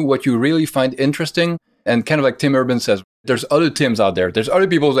for you what you really find interesting. And kind of like Tim Urban says, there's other Tims out there. There's other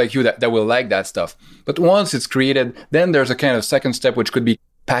people like you that will like that stuff. But once it's created, then there's a kind of second step, which could be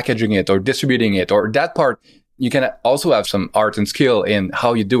packaging it or distributing it, or that part. You can also have some art and skill in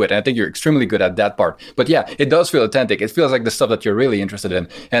how you do it. And I think you're extremely good at that part. But yeah, it does feel authentic. It feels like the stuff that you're really interested in.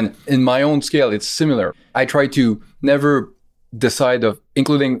 And in my own scale, it's similar. I try to never decide of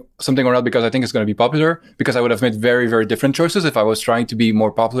including something or not because I think it's going to be popular, because I would have made very, very different choices if I was trying to be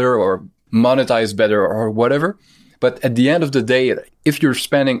more popular or monetize better or whatever. But at the end of the day, if you're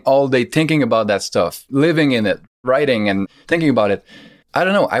spending all day thinking about that stuff, living in it, writing and thinking about it, I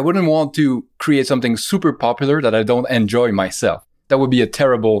don't know. I wouldn't want to create something super popular that I don't enjoy myself. That would be a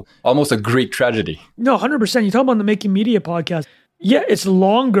terrible, almost a Greek tragedy. No, 100%. You talk about the Making Media podcast. Yeah, it's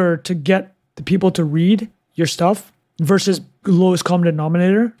longer to get the people to read your stuff versus lowest common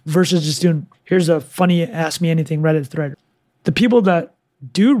denominator versus just doing, here's a funny ask me anything Reddit thread. The people that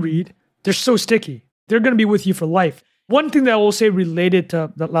do read, they're so sticky. They're going to be with you for life. One thing that I will say related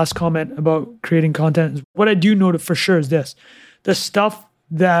to that last comment about creating content is what I do know for sure is this. The stuff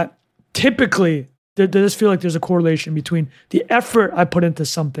that typically, there does feel like there's a correlation between the effort I put into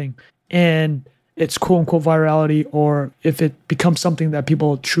something and its quote unquote virality, or if it becomes something that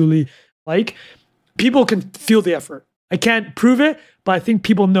people truly like, people can feel the effort. I can't prove it, but I think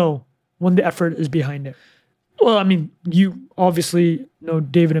people know when the effort is behind it. Well, I mean, you obviously know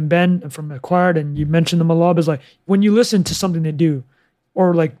David and Ben from Acquired, and you mentioned them a lot. But it's like when you listen to something they do,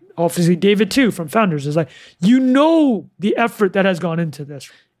 or like obviously David too from Founders, is like, you know the effort that has gone into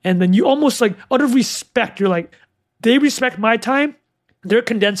this. And then you almost like, out of respect, you're like, they respect my time. They're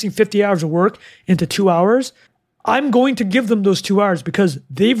condensing 50 hours of work into 2 hours. I'm going to give them those 2 hours because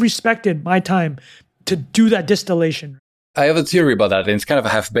they've respected my time to do that distillation. I have a theory about that, and it's kind of a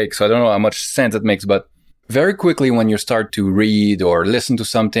half-baked, so I don't know how much sense it makes, but very quickly when you start to read or listen to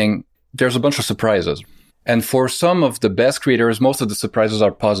something, there's a bunch of surprises. And for some of the best creators, most of the surprises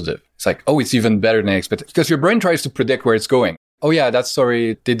are positive. It's like, oh, it's even better than I expected. Because your brain tries to predict where it's going. Oh yeah, that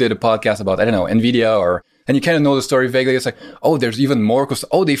story, they did a podcast about, I don't know, NVIDIA and you kind of know the story vaguely. It's like, oh, there's even more.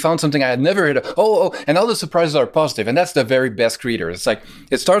 Oh, they found something I had never heard of. And all the surprises are positive. And that's the very best creators. It's like,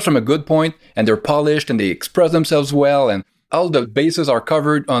 it starts from a good point and they're polished and they express themselves well and all the bases are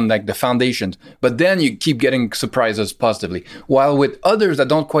covered on like the foundations. But then you keep getting surprises positively. While with others that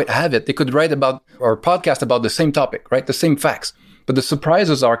don't quite have it, they could write about or podcast about the same topic, right? The same facts. But the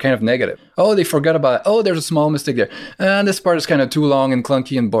surprises are kind of negative. Oh, they forgot about it. Oh, there's a small mistake there. And this part is kind of too long and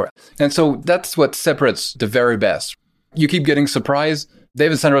clunky and boring. And so that's what separates the very best. You keep getting surprised.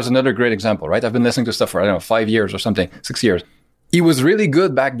 David Sandler is another great example, right? I've been listening to stuff for, 5 years or something, 6 years. He was really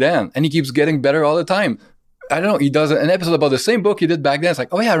good back then, and he keeps getting better all the time. I don't know. He does an episode about the same book he did back then. It's like,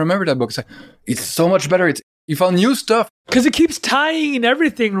 oh yeah, I remember that book. It's like, it's so much better. You found new stuff. Because it keeps tying in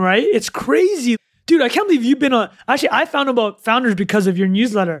everything, right? It's crazy. Dude, I can't believe you've been on... Actually, I found about Founders because of your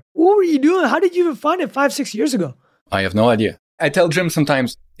newsletter. What were you doing? How did you even find it 5-6 years ago? I have no idea. I tell Jim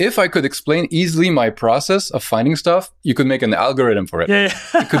sometimes, if I could explain easily my process of finding stuff, you could make an algorithm for it. Yeah.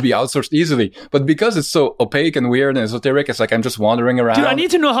 It could be outsourced easily. But because it's so opaque and weird and esoteric, it's like I'm just wandering around. Dude, I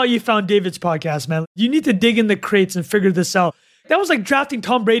need to know how you found David's podcast, man. You need to dig in the crates and figure this out. That was like drafting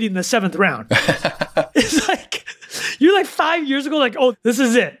Tom Brady in the 7th round. It's like, you're like 5 years ago, like, oh, this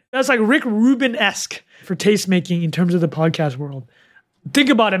is it. That's like Rick Rubin-esque for tastemaking in terms of the podcast world. Think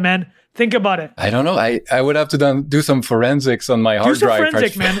about it, man. Think about it. I don't know. I would have to do some forensics on my hard drive. Do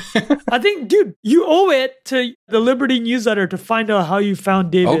some forensic, man. I think, dude, you owe it to the Liberty newsletter to find out how you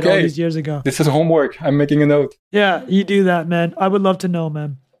found David all these years ago. This is homework. I'm making a note. Yeah, you do that, man. I would love to know,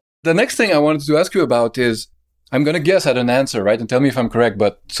 man. The next thing I wanted to ask you about is, I'm going to guess at an answer, right? And tell me if I'm correct.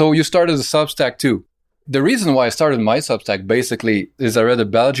 But so you started a Substack too. The reason why I started my Substack basically is I read a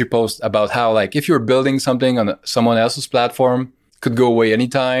Balaji post about how, like, if you're building something on someone else's platform, could go away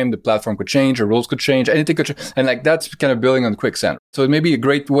anytime, the platform could change, or rules could change, anything could change. And like that's kind of building on quicksand. So it may be a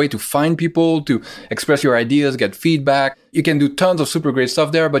great way to find people, to express your ideas, get feedback. You can do tons of super great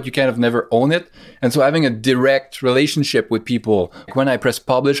stuff there, but you kind of never own it. And so having a direct relationship with people, when I press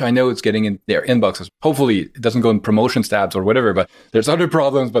publish, I know it's getting in their inboxes. Hopefully it doesn't go in promotions tabs or whatever, but there's other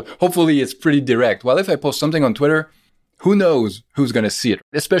problems, but hopefully it's pretty direct. While if I post something on Twitter, who knows who's going to see it,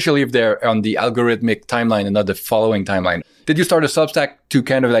 especially if they're on the algorithmic timeline and not the following timeline. Did you start a Substack to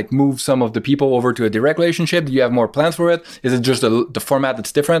kind of like move some of the people over to a direct relationship? Do you have more plans for it? Is it just the format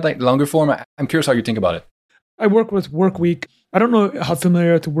that's different, like longer form? I'm curious how you think about it. I work with Workweek. I don't know how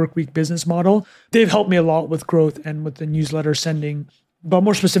familiar with the Workweek business model. They've helped me a lot with growth and with the newsletter sending. But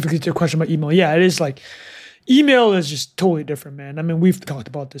more specifically to your question about email, yeah, it is like email is just totally different, man. I mean, we've talked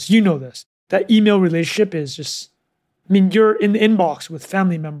about this. You know this. That email relationship is just... I mean, you're in the inbox with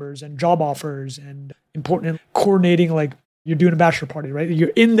family members and job offers and important coordinating, like you're doing a bachelor party, right?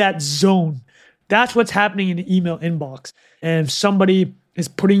 You're in that zone. That's what's happening in the email inbox. And if somebody is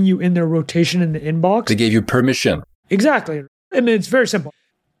putting you in their rotation in the inbox. They gave you permission. Exactly. I mean, it's very simple.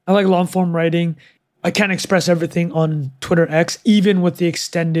 I like long form writing. I can't express everything on Twitter X, even with the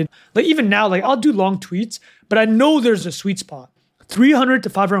extended, like even now, like I'll do long tweets, but I know there's a sweet spot. 300 to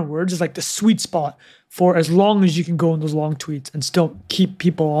 500 words is like the sweet spot for as long as you can go in those long tweets and still keep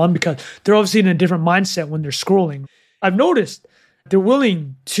people on, because they're obviously in a different mindset when they're scrolling. I've noticed they're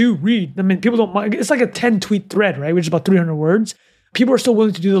willing to read. I mean, people don't mind. It's like a 10 tweet thread, right? Which is about 300 words. People are still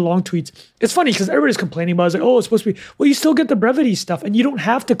willing to do the long tweets. It's funny because everybody's complaining about it. It's like, oh, it's supposed to be, well, you still get the brevity stuff and you don't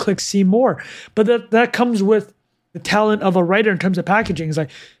have to click see more. But that comes with the talent of a writer in terms of packaging. It's like,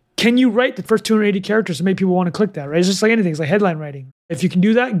 can you write the first 280 characters to make people want to click that, right? It's just like anything. It's like headline writing. If you can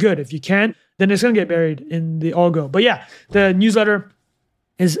do that, good. If you can't, then it's going to get buried in the algo. But yeah, the newsletter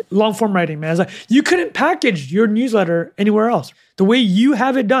is long form writing, man. It's like, you couldn't package your newsletter anywhere else. The way you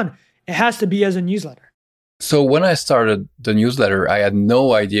have it done, it has to be as a newsletter. So when I started the newsletter, I had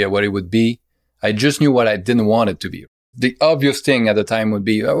no idea what it would be. I just knew what I didn't want it to be. The obvious thing at the time would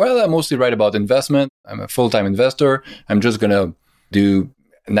be, well, I mostly write about investment. I'm a full-time investor. I'm just going to do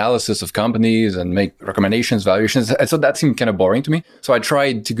analysis of companies and make recommendations, valuations. And so that seemed kind of boring to me. So I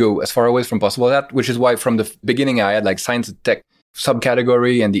tried to go as far away from possible as that, which is why from the beginning I had like science and tech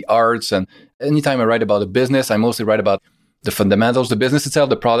subcategory and the arts. And anytime I write about a business, I mostly write about the fundamentals, the business itself,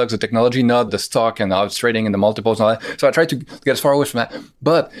 the products, the technology, not the stock and how it's trading and the multiples and all that. So I tried to get as far away from that.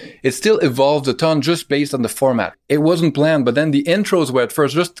 But it still evolved a ton just based on the format. It wasn't planned, but then the intros were at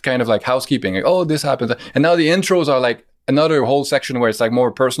first just kind of like housekeeping. Like, oh, this happens. And now the intros are like another whole section where it's like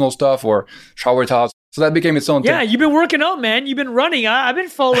more personal stuff or shower thoughts. So that became its own thing. Yeah, you've been working out, man. You've been running. I've been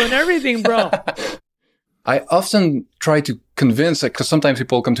following everything, bro. I often try to convince, because sometimes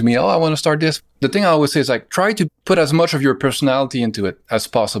people come to me, oh, I want to start this. The thing I always say is like, try to put as much of your personality into it as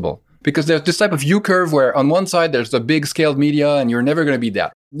possible. Because there's this type of U-curve where on one side, there's the big scaled media and you're never going to be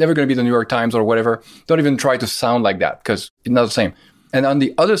that. Never going to be the New York Times or whatever. Don't even try to sound like that because it's not the same. And on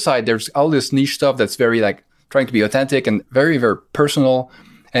the other side, there's all this niche stuff that's very like trying to be authentic and very, very personal.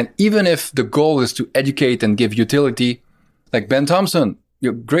 And even if the goal is to educate and give utility, like Ben Thompson,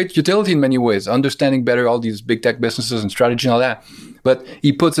 great utility in many ways, understanding better all these big tech businesses and strategy and all that. But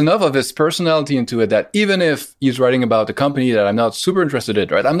he puts enough of his personality into it that even if he's writing about a company that I'm not super interested in,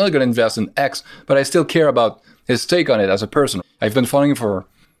 right? I'm not going to invest in X, but I still care about his take on it as a person. I've been following him for,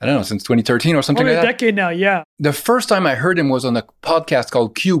 I don't know, since 2013 or something like that. A decade now, yeah. The first time I heard him was on a podcast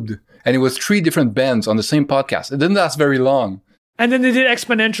called Cubed, and it was 3 different bands on the same podcast. It didn't last very long. And then they did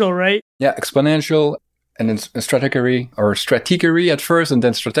Exponential, right? Yeah, Exponential. And then Stratechery at first, and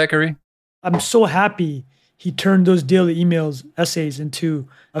then Stratechery. I'm so happy he turned those daily essays into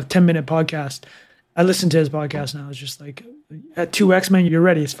a 10-minute podcast. I listen to his podcast now. It's just like, at 2X, man, you're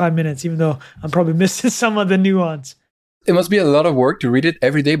ready. It's 5 minutes, even though I'm probably missing some of the nuance. It must be a lot of work to read it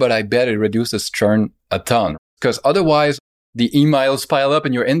every day, but I bet it reduces churn a ton. Because otherwise, the emails pile up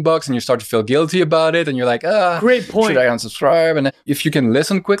in your inbox and you start to feel guilty about it. And you're like, great point. Should I unsubscribe? And if you can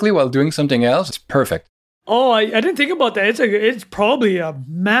listen quickly while doing something else, it's perfect. Oh, I didn't think about that. It's probably a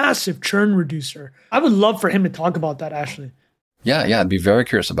massive churn reducer. I would love for him to talk about that, actually. Yeah, I'd be very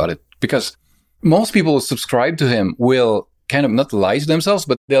curious about it. Because most people who subscribe to him will kind of not lie to themselves,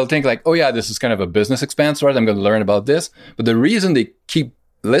 but they'll think like, oh yeah, this is kind of a business expanse, right? I'm going to learn about this. But the reason they keep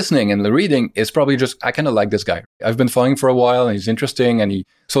listening and reading is probably just, I kind of like this guy. I've been following for a while and he's interesting.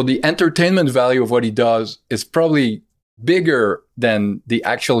 So the entertainment value of what he does is probably bigger than the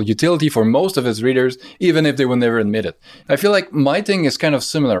actual utility for most of his readers, even if they will never admit it. I feel like my thing is kind of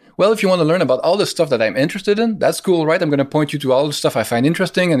similar. Well, if you want to learn about all the stuff that I'm interested in, that's cool, right? I'm going to point you to all the stuff I find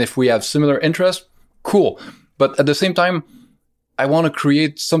interesting. And if we have similar interests, cool. But at the same time, I want to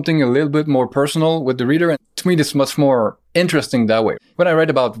create something a little bit more personal with the reader. And to me, it's much more interesting that way. When I write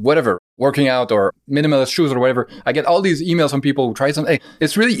about whatever, working out or minimalist shoes or whatever, I get all these emails from people who try something. Hey,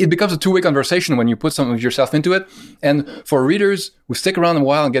 it becomes a two-way conversation when you put some of yourself into it. And for readers who stick around a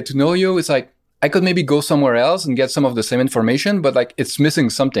while and get to know you, it's like, I could maybe go somewhere else and get some of the same information, but like it's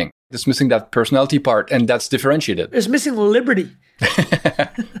missing something. It's missing that personality part, and that's differentiated. It's missing liberty.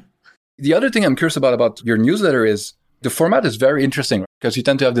 The other thing I'm curious about your newsletter is the format is very interesting because you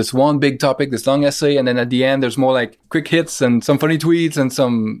tend to have this one big topic, this long essay, and then at the end, there's more like quick hits and some funny tweets and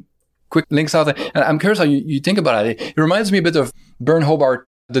some quick links out there. And I'm curious how you think about it. It reminds me a bit of Burn Hobart,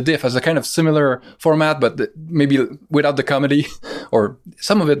 The Diff, as a kind of similar format, but maybe without the comedy or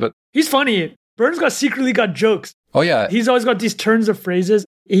some of it. But he's funny. Burn's secretly got jokes. Oh, yeah. He's always got these turns of phrases.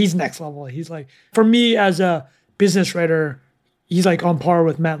 He's next level. He's like, for me as a business writer, he's like on par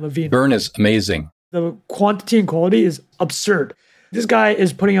with Matt Levine. Burn is amazing. The quantity and quality is absurd. This guy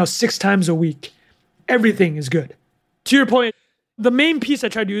is putting out 6 times a week. Everything is good. To your point, the main piece I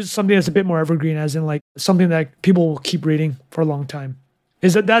try to do is something that's a bit more evergreen, as in like something that people will keep reading for a long time.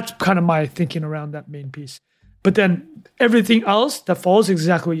 That's kind of my thinking around that main piece. But then everything else that follows is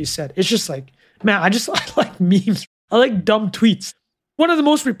exactly what you said. It's just like, man, I like memes. I like dumb tweets. One of the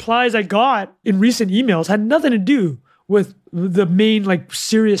most replies I got in recent emails had nothing to do with the main like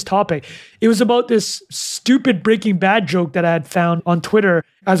serious topic. It was about this stupid Breaking Bad joke that I had found on Twitter.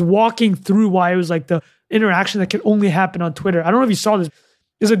 I was walking through why it was like the interaction that can only happen on Twitter. I don't know if you saw this.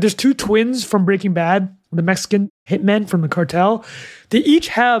 It's like there's two twins from Breaking Bad, the Mexican hitmen from the cartel. They each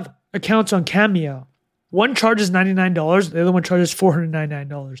have accounts on Cameo. One charges $99. The other one charges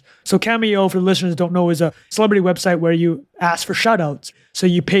 $499. So Cameo, for the listeners that don't know, is a celebrity website where you ask for shout-outs. So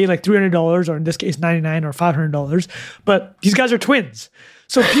you pay like $300, or in this case, $99 or $500. But these guys are twins.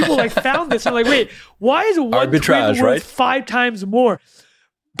 So people like found this and like, wait, why is one arbitrage, twin worth 5 times more?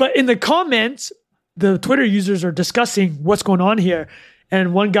 But in the comments, the Twitter users are discussing what's going on here.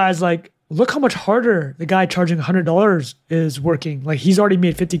 And one guy's like, look how much harder the guy charging $100 is working. Like he's already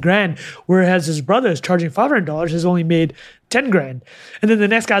made 50 grand, whereas his brother is charging $500 has only made 10 grand. And then the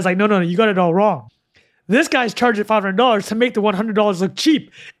next guy's like, no, you got it all wrong. This guy's charging $500 to make the $100 look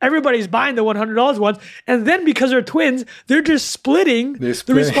cheap. Everybody's buying the $100 ones. And then because they're twins, they're just splitting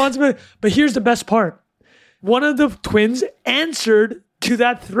the responsibility. But here's the best part. One of the twins answered to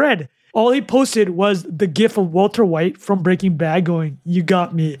that thread. All he posted was the gif of Walter White from Breaking Bad going, "You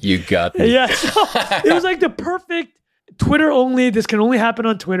got me. You got me." Yeah. So it was like the perfect Twitter only. This can only happen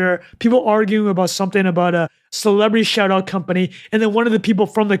on Twitter. People arguing about something about a celebrity shout out company. And then one of the people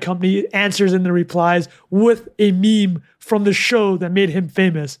from the company answers in the replies with a meme from the show that made him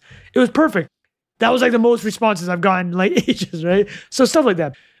famous. It was perfect. That was like the most responses I've gotten in like ages, right? So stuff like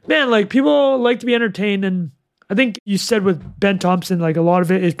that. Man, like people like to be entertained, and I think you said with Ben Thompson, like a lot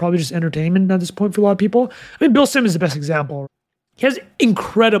of it is probably just entertainment at this point for a lot of people. I mean, Bill Simmons is the best example. He has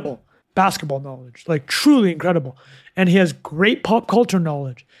incredible basketball knowledge, like truly incredible. And he has great pop culture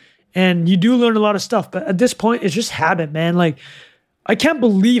knowledge. And you do learn a lot of stuff. But at this point, it's just habit, man. Like, I can't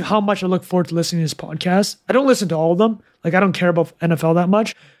believe how much I look forward to listening to his podcast. I don't listen to all of them. Like, I don't care about NFL that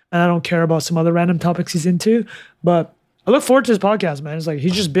much. And I don't care about some other random topics he's into. But I look forward to his podcast, man. It's like,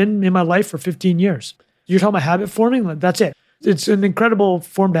 he's just been in my life for 15 years. You're talking about habit forming? Like, that's it. It's an incredible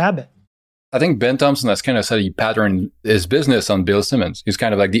formed habit. I think Ben Thompson has kind of said he patterned his business on Bill Simmons. He's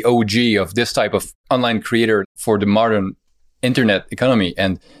kind of like the OG of this type of online creator for the modern internet economy.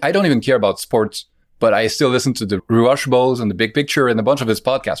 And I don't even care about sports, but I still listen to the Rush Bowls and the Big Picture and a bunch of his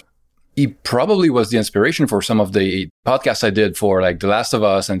podcasts. He probably was the inspiration for some of the podcasts I did for like The Last of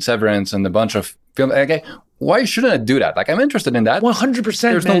Us and Severance and a bunch of film. Okay, why shouldn't I do that? Like, I'm interested in that. 100%.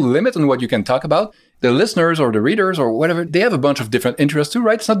 There's no limit on what you can talk about. The listeners or the readers or whatever, they have a bunch of different interests too,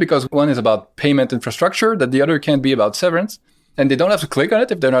 right? It's not because one is about payment infrastructure that the other can't be about Severance. And they don't have to click on it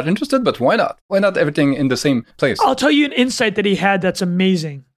if they're not interested, but why not? Why not everything in the same place? I'll tell you an insight that he had that's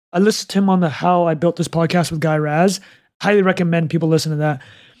amazing. I listened to him on the How I Built This Podcast with Guy Raz. Highly recommend people listen to that.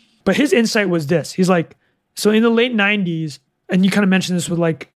 But his insight was this. He's like, so in the late 90s, and you kind of mentioned this with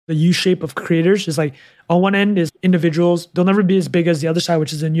like the U-shape of creators, is like on one end is individuals. They'll never be as big as the other side,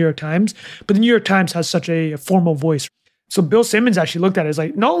 which is the New York Times. But the New York Times has such a formal voice. So Bill Simmons actually looked at it as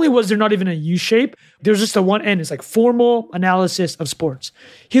like, not only was there not even a U-shape, there's just the one end. It's like formal analysis of sports.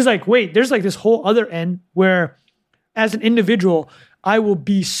 He's like, wait, there's like this whole other end where as an individual, I will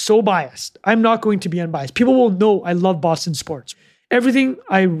be so biased. I'm not going to be unbiased. People will know I love Boston sports. Everything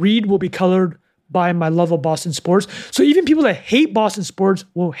I read will be colored by my love of Boston sports. So even people that hate Boston sports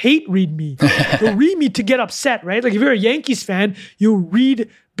will read me. They'll read me to get upset, right? Like if you're a Yankees fan, you'll read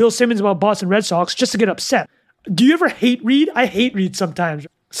Bill Simmons about Boston Red Sox just to get upset. Do you ever hate read? I hate read sometimes.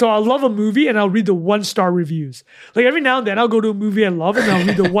 So I'll love a movie and I'll read the 1-star reviews. Like every now and then I'll go to a movie I love and I'll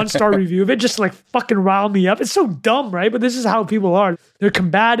read the 1-star review of it just to like fucking rile me up. It's so dumb, right? But this is how people are. They're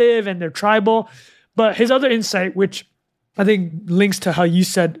combative and they're tribal. But his other insight, which I think links to how you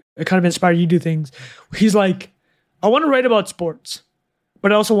said it kind of inspired you to do things. He's like, I want to write about sports,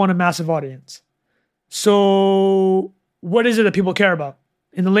 but I also want a massive audience. So what is it that people care about?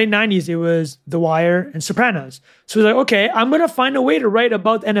 In the late 90s, it was The Wire and Sopranos. So he's like, okay, I'm going to find a way to write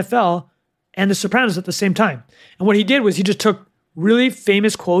about NFL and The Sopranos at the same time. And what he did was he just took really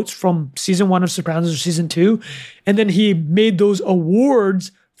famous quotes from season 1 of Sopranos or season 2, and then he made those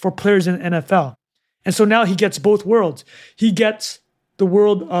awards for players in the NFL. And so now he gets both worlds. He gets the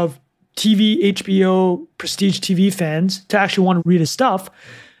world of TV, HBO, prestige TV fans to actually want to read his stuff.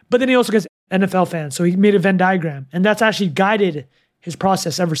 But then he also gets NFL fans. So he made a Venn diagram. And that's actually guided his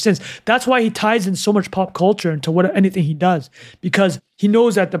process ever since. That's why he ties in so much pop culture into anything he does. Because he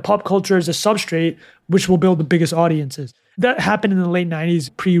knows that the pop culture is a substrate which will build the biggest audiences. That happened in the late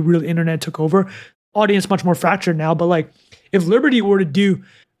 90s, pre-real internet took over. Audience much more fractured now. But like, if Liberty were to do,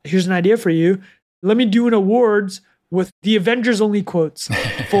 here's an idea for you, let me do an awards with the Avengers only quotes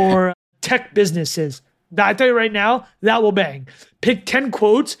for tech businesses. I tell you right now, that will bang. Pick 10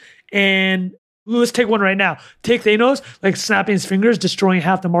 quotes and let's take one right now. Take Thanos, like snapping his fingers, destroying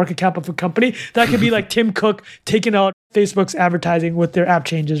half the market cap of a company. That could be like Tim Cook taking out Facebook's advertising with their app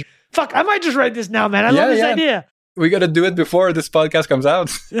changes. Fuck, I might just write this now, man. I love this idea. We got to do it before this podcast comes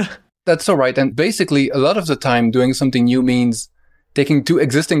out. That's so right. And basically, a lot of the time, doing something new means taking two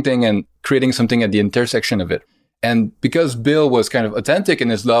existing things and creating something at the intersection of it. And because Bill was kind of authentic in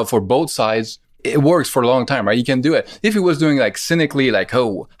his love for both sides, it works for a long time, right? You can do it. If he was doing like cynically, like,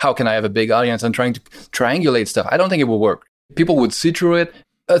 oh, how can I have a big audience and trying to triangulate stuff? I don't think it will work. People would see through it.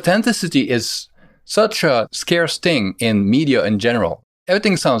 Authenticity is such a scarce thing in media in general.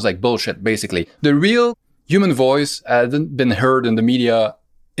 Everything sounds like bullshit, basically. The real human voice hasn't been heard in the media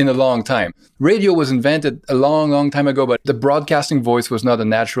in a long time. Radio was invented a long, long time ago, but the broadcasting voice was not a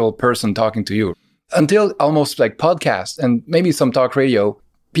natural person talking to you. Until almost like podcasts and maybe some talk radio,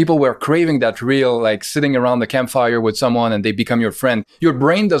 people were craving that real, like sitting around the campfire with someone and they become your friend. Your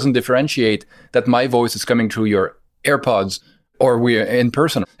brain doesn't differentiate that my voice is coming through your AirPods or we're in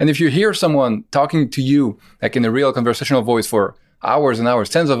person. And if you hear someone talking to you, like in a real conversational voice for hours and hours,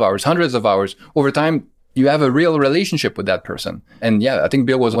 tens of hours, hundreds of hours, over time, you have a real relationship with that person. And yeah, I think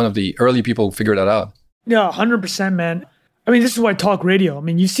Bill was one of the early people who figured that out. Yeah, 100%, man. I mean, this is why talk radio. I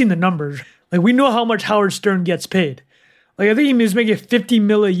mean, you've seen the numbers. Like, we know how much Howard Stern gets paid. Like, I think he was making $50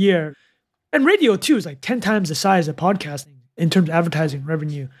 million a year. And radio, too, is like 10 times the size of podcasting in terms of advertising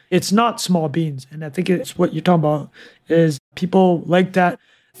revenue. It's not small beans. And I think it's what you're talking about is people like that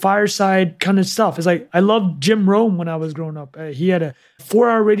fireside kind of stuff. It's like, I loved Jim Rome when I was growing up. He had a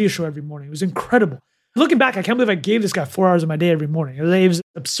 4-hour radio show every morning. It was incredible. Looking back, I can't believe I gave this guy 4 hours of my day every morning. It was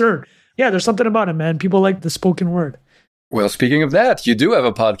absurd. Yeah, there's something about it, man. People like the spoken word. Well, speaking of that, you do have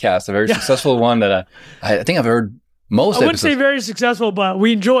a podcast, a very successful one that I think I've heard most I wouldn't say very successful, but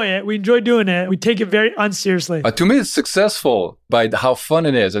we enjoy it. We enjoy doing it. We take it very unseriously. To me, it's successful by how fun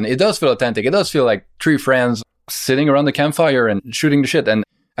it is. And it does feel authentic. It does feel like three friends sitting around the campfire and shooting the shit. And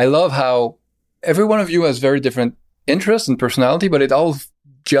I love how every one of you has very different interests and personality, but it all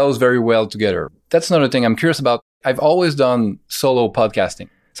gels very well together. That's another thing I'm curious about. I've always done solo podcasting.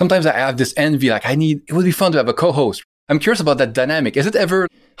 Sometimes I have this envy, like it would be fun to have a co-host. I'm curious about that dynamic. Is it ever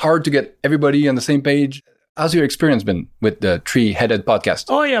hard to get everybody on the same page? How's your experience been with the three-headed podcast?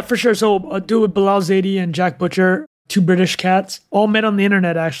 Oh, yeah, for sure. So I do it with Bilal Zaidi and Jack Butcher, two British cats, all met on the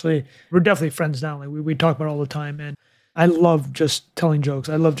internet, actually. We're definitely friends now. Like we talk about it all the time. And I love just telling jokes.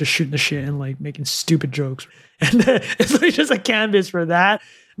 I love just shooting the shit and like making stupid jokes. And it's like just a canvas for that.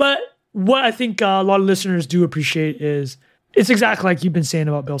 But what I think a lot of listeners do appreciate is it's exactly like you've been saying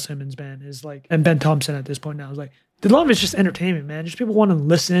about Bill Simmons, man, is like, and Ben Thompson at this point now is like, a lot of it's just entertainment, man. Just people want to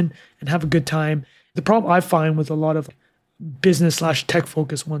listen and have a good time. The problem I find with a lot of business/tech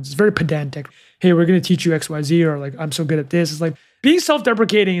focused ones is very pedantic. Hey, we're going to teach you XYZ, or like, I'm so good at this. It's like being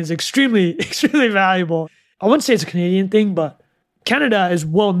self-deprecating is extremely, extremely valuable. I wouldn't say it's a Canadian thing, but Canada is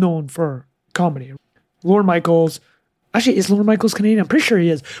well known for comedy. Lorne Michaels, actually, is Lorne Michaels Canadian? I'm pretty sure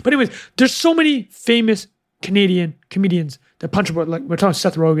he is. But anyways, there's so many famous Canadian comedians that punch about, like we're talking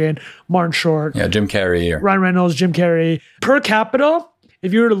Seth Rogen, Martin Short. Yeah, Jim Carrey. Ryan Reynolds, Jim Carrey. Per capita,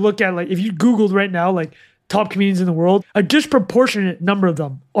 if you were to look at, like, if you Googled right now, like top comedians in the world, a disproportionate number of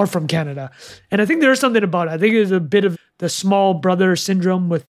them are from Canada. And I think there's something about it. I think there's a bit of the small brother syndrome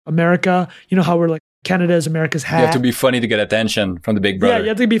with America. You know how we're like, Canada is America's hat. You have to be funny to get attention from the big brother. Yeah, you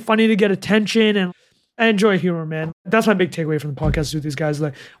have to be funny to get attention. And I enjoy humor, man. That's my big takeaway from the podcast with these guys.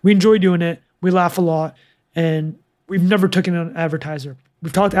 Like, we enjoy doing it. We laugh a lot. And we've never taken an advertiser.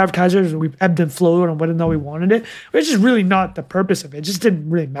 We've talked to advertisers, we've ebbed and flowed on whether or not we wanted it, which is really not the purpose of it. It just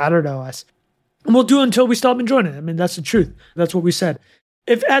didn't really matter to us. And we'll do it until we stop enjoying it. I mean, that's the truth. That's what we said.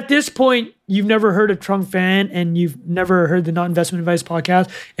 If at this point you've never heard of Trung Phan and you've never heard the Not Investment Advice podcast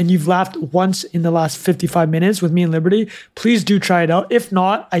and you've laughed once in the last 55 minutes with me and Liberty, please do try it out. If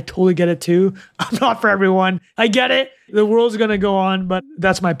not, I totally get it too. I'm not for everyone. I get it. The world's going to go on, but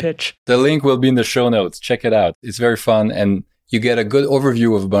that's my pitch. The link will be in the show notes. Check it out. It's very fun and you get a good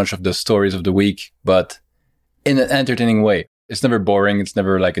overview of a bunch of the stories of the week, but in an entertaining way. It's never boring. It's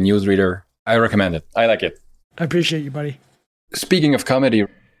never like a newsreader. I recommend it. I like it. I appreciate you, buddy. Speaking of comedy,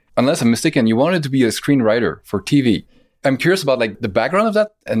 unless I'm mistaken, you wanted to be a screenwriter for TV. I'm curious about like the background of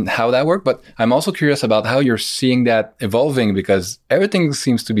that and how that worked, but I'm also curious about how you're seeing that evolving because everything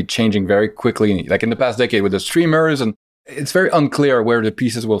seems to be changing very quickly, like in the past decade with the streamers, and it's very unclear where the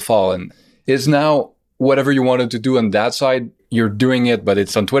pieces will fall. And is now whatever you wanted to do on that side, you're doing it, but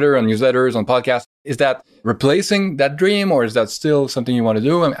it's on Twitter, on newsletters, on podcasts. Is that replacing that dream or is that still something you want to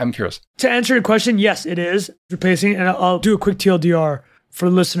do? I'm curious. To answer your question, yes, it is replacing. And I'll do a quick TLDR. for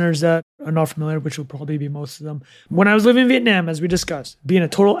listeners that are not familiar, which will probably be most of them, when I was living in Vietnam, as we discussed, being a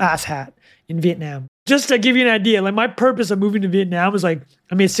total asshat in Vietnam. Just to give you an idea, like my purpose of moving to Vietnam was like,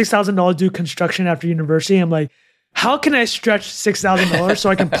 I made $6,000 do construction after university. I'm like, how can I stretch $6,000 so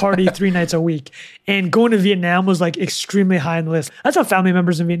I can party 3 nights a week? And going to Vietnam was like extremely high on the list. I have family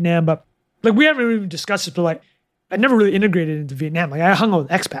members in Vietnam, but like we haven't really discussed this, but like I never really integrated into Vietnam. Like I hung out with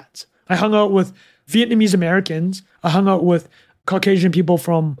expats. I hung out with Vietnamese Americans. I hung out with Caucasian people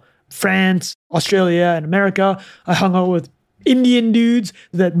from France, Australia, and America. I hung out with Indian dudes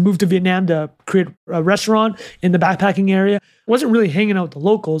that moved to Vietnam to create a restaurant in the backpacking area. Wasn't really hanging out with the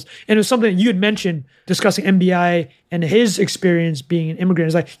locals. And it was something that you had mentioned discussing MBI and his experience being an immigrant.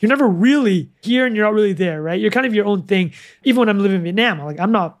 It's like, you're never really here and you're not really there, right? You're kind of your own thing. Even when I'm living in Vietnam,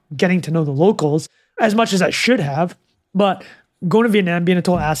 I'm not getting to know the locals as much as I should have. But going to Vietnam, being a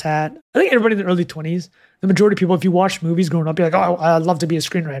total asshat, I think everybody in their early 20s, the majority of people, if you watch movies growing up, you're like, oh, I'd love to be a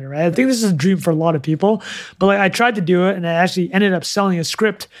screenwriter, right? I think this is a dream for a lot of people. But like I tried to do it and I actually ended up selling a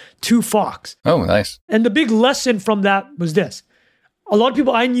script to Fox. Oh, nice. And the big lesson from that was this. A lot of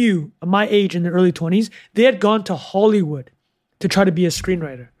people I knew at my age in their early 20s, they had gone to Hollywood to try to be a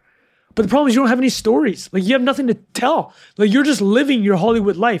screenwriter. But the problem is you don't have any stories. Like you have nothing to tell. Like you're just living your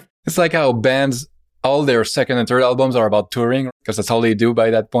Hollywood life. It's like how bands, all their second and third albums are about touring because that's all they do by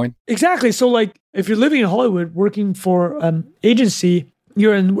that point. Exactly. So like if you're living in Hollywood, working for an agency,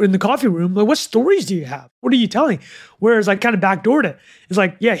 you're in the coffee room, like what stories do you have? What are you telling? Whereas I kind of backdoored it. It's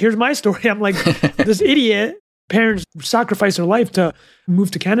like, yeah, here's my story. I'm like this idiot. Parents sacrifice their life to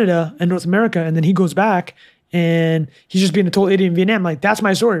move to Canada and North America. And then he goes back and he's just being a total idiot in Vietnam. Like that's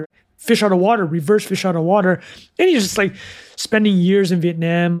my story. Fish out of water, reverse fish out of water. And he's just like spending years in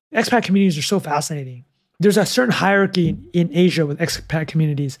Vietnam. Expat communities are so fascinating. There's a certain hierarchy in Asia with expat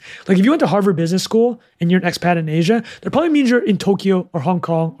communities. Like if you went to Harvard Business School and you're an expat in Asia, that probably means you're in Tokyo or Hong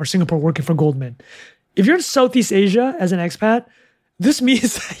Kong or Singapore working for Goldman. If you're in Southeast Asia as an expat, this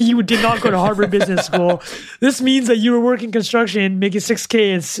means that you did not go to Harvard Business School. This means that you were working construction, making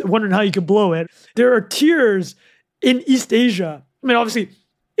 $6K and wondering how you could blow it. There are tiers in East Asia. I mean, obviously,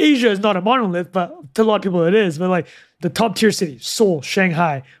 Asia is not a monolith, but to a lot of people it is. But like the top tier cities, Seoul,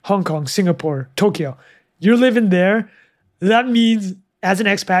 Shanghai, Hong Kong, Singapore, Tokyo, you're living there. That means as an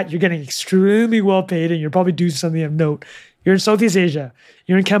expat, you're getting extremely well paid and you're probably doing something of note. You're in Southeast Asia.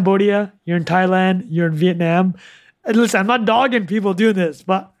 You're in Cambodia. You're in Thailand. You're in Vietnam. And listen, I'm not dogging people doing this,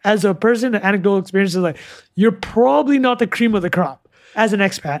 but as a person, the anecdotal experience is like, you're probably not the cream of the crop as an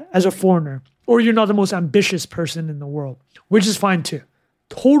expat, as a foreigner, or you're not the most ambitious person in the world, which is fine too.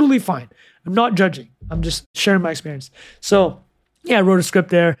 Totally fine. I'm not judging. I'm just sharing my experience. So yeah, I wrote a script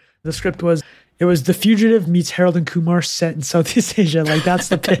there. The script was, it was The Fugitive meets Harold and Kumar set in Southeast Asia. Like that's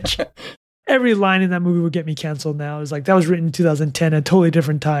the pitch. Every line in that movie would get me canceled now. It was like, that was written in 2010, a totally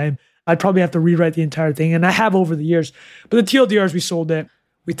different time. I'd probably have to rewrite the entire thing. And I have over the years. But the TLDRs, we sold it.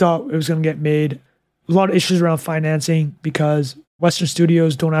 We thought it was going to get made. A lot of issues around financing because Western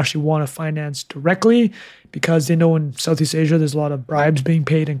studios don't actually want to finance directly because they know in Southeast Asia, there's a lot of bribes being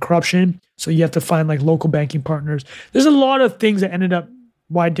paid and corruption. So you have to find like local banking partners. There's a lot of things that ended up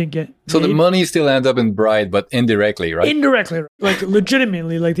why it didn't get made. So the money still ends up in bride, but indirectly, right? Indirectly. Like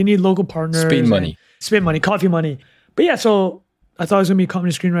legitimately, like they need local partners. Spin money, coffee money. But yeah, so I thought I was going to be a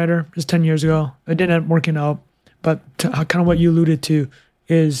comedy screenwriter just 10 years ago. It didn't end up working out. But kind of what you alluded to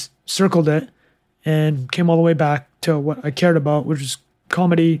is circled it and came all the way back to what I cared about, which is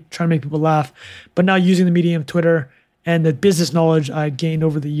comedy, trying to make people laugh. But now using the medium of Twitter and the business knowledge I gained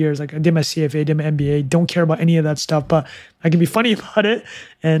over the years. Like I did my CFA, did my MBA, don't care about any of that stuff, but I can be funny about it.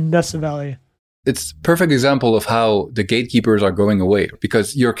 And that's the value. It's a perfect example of how the gatekeepers are going away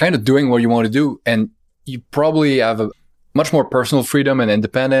because you're kind of doing what you want to do. And you probably have a much more personal freedom and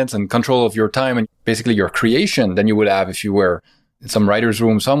independence and control of your time and basically your creation than you would have if you were in some writer's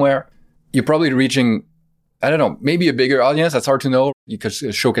room somewhere. You're probably reaching, I don't know, maybe a bigger audience. That's hard to know because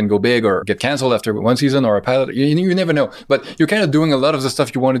a show can go big or get canceled after one season or a pilot. You never know. But you're kind of doing a lot of the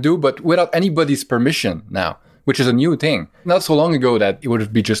stuff you want to do, but without anybody's permission now, which is a new thing. Not so long ago that it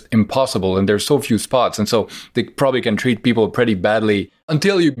would be just impossible and there's so few spots. And so they probably can treat people pretty badly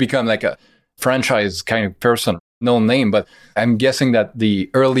until you become like a franchise kind of person. No name, but I'm guessing that the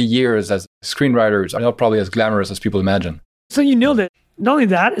early years as screenwriters are not probably as glamorous as people imagine. So you nailed it. Not only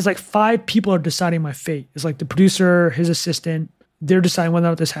that, it's like 5 people are deciding my fate. It's like the producer, his assistant, they're deciding whether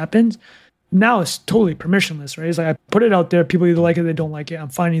or not this happens. Now it's totally permissionless, right? It's like I put it out there, people either like it or they don't like it. I'm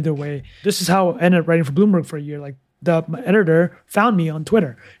fine either way. This is how I ended up writing for Bloomberg for a year. Like my editor found me on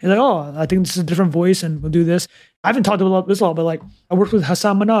Twitter. He's like, oh, I think this is a different voice and we'll do this. I haven't talked about this a lot, but like I worked with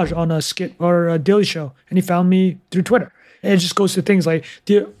Hassan Minhaj on a skit or a Daily Show and he found me through Twitter. And it just goes to things like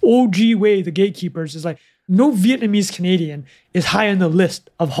the OG way, the gatekeepers is like, no Vietnamese Canadian is high on the list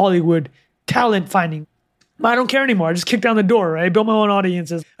of Hollywood talent finding. I don't care anymore. I just kick down the door, right? I build my own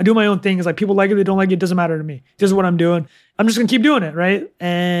audiences. I do my own things. Like people like it, they don't like it, doesn't matter to me. This is what I'm doing. I'm just going to keep doing it, right?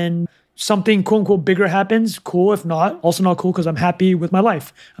 And something quote unquote bigger happens, cool. If not, also not cool because I'm happy with my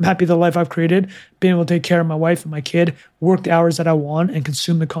life. I'm happy with the life I've created, being able to take care of my wife and my kid, work the hours that I want and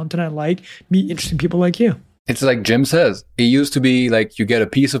consume the content I like, meet interesting people like you. It's like Jim says, it used to be like you get a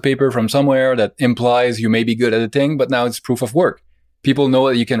piece of paper from somewhere that implies you may be good at a thing, but now it's proof of work. People know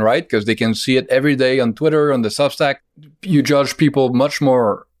that you can write because they can see it every day on Twitter, on the Substack. You judge people much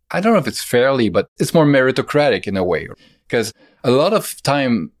more, I don't know if it's fairly, but it's more meritocratic in a way. Because a lot of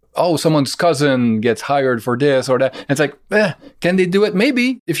time, someone's cousin gets hired for this or that. And it's like, can they do it?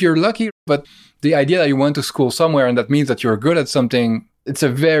 Maybe, if you're lucky. But the idea that you went to school somewhere and that means that you're good at something, it's a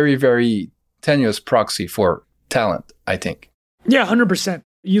very, very tenuous proxy for talent, I think. Yeah, 100%.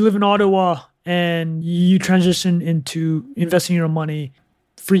 You live in Ottawa and you transition into investing your own money.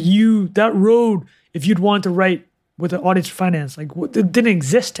 For you, that road, if you'd want to write with an audience for finance, like it didn't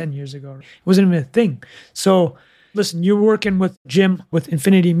exist 10 years ago. It wasn't even a thing. So listen, you're working with Jim with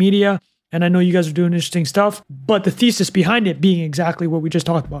Infinity Media, and I know you guys are doing interesting stuff, but the thesis behind it being exactly what we just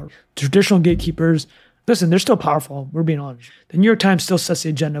talked about. Traditional gatekeepers, listen, they're still powerful. We're being honest. The New York Times still sets the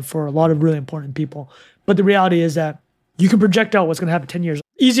agenda for a lot of really important people. But the reality is that you can project out what's going to happen 10 years.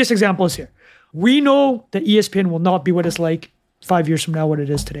 Easiest example is here. We know that ESPN will not be what it's like 5 years from now, what it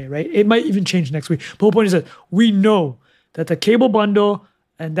is today, right? It might even change next week. But the point is that we know that the cable bundle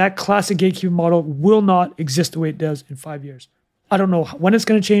and that classic gatekeeper model will not exist the way it does in 5 years. I don't know when it's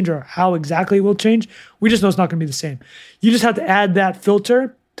going to change or how exactly it will change. We just know it's not going to be the same. You just have to add that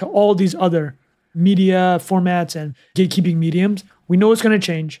filter to all these other media formats and gatekeeping mediums. We know it's going to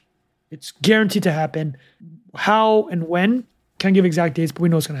change. It's guaranteed to happen. How and when, can't give exact dates, but we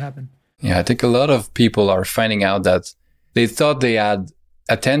know it's going to happen. Yeah, I think a lot of people are finding out that they thought they had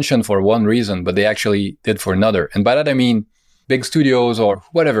attention for one reason, but they actually did for another. And by that, I mean big studios or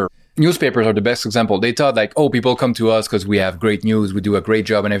whatever. Newspapers are the best example. They thought like, people come to us because we have great news, we do a great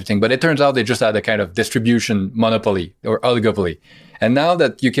job and everything. But it turns out they just had a kind of distribution monopoly or oligopoly. And now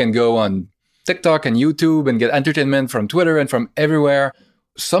that you can go on TikTok and YouTube and get entertainment from Twitter and from everywhere,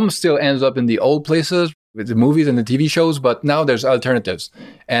 some still ends up in the old places with the movies and the TV shows, but now there's alternatives.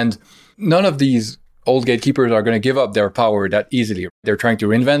 And none of these old gatekeepers are going to give up their power that easily. They're trying to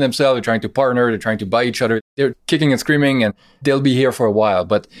reinvent themselves, they're trying to partner, they're trying to buy each other. They're kicking and screaming and they'll be here for a while,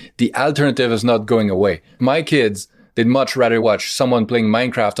 but the alternative is not going away. My kids, they'd much rather watch someone playing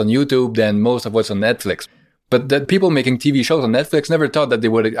Minecraft on YouTube than most of what's on Netflix. But the people making TV shows on Netflix never thought that they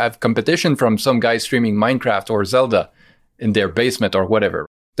would have competition from some guy streaming Minecraft or Zelda in their basement or whatever.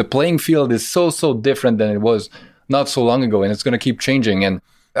 The playing field is so different than it was not so long ago, and it's going to keep changing. And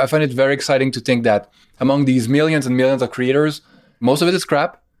I find it very exciting to think that among these millions and millions of creators, most of it is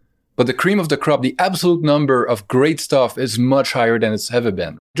crap, but the cream of the crop, the absolute number of great stuff is much higher than it's ever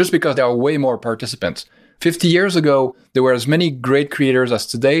been, just because there are way more participants. 50 years ago, there were as many great creators as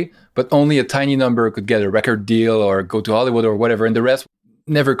today, but only a tiny number could get a record deal or go to Hollywood or whatever, and the rest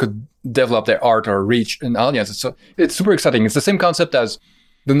never could develop their art or reach an audience. So it's super exciting. It's the same concept as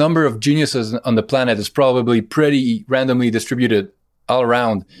the number of geniuses on the planet is probably pretty randomly distributed all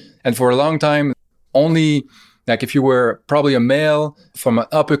around. And for a long time, only like if you were probably a male from an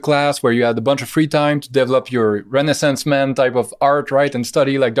upper class where you had a bunch of free time to develop your Renaissance man type of art, right, and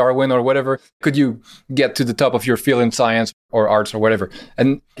study like Darwin or whatever, could you get to the top of your field in science or arts or whatever.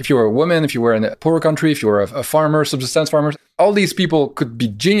 And if you were a woman, if you were in a poor country, if you were a farmer, subsistence farmers, all these people could be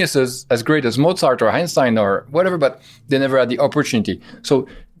geniuses as great as Mozart or Einstein or whatever, but they never had the opportunity. So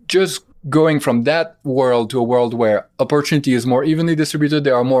just going from that world to a world where opportunity is more evenly distributed,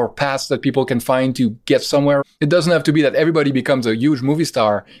 there are more paths that people can find to get somewhere. It doesn't have to be that everybody becomes a huge movie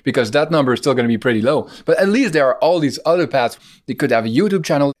star, because that number is still going to be pretty low. But at least there are all these other paths. They could have a YouTube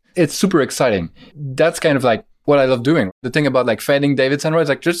channel. It's super exciting. That's kind of like what I love doing. The thing about like finding David Sandra is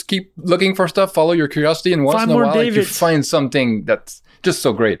like, just keep looking for stuff, follow your curiosity, and once in a while like, you find something that's just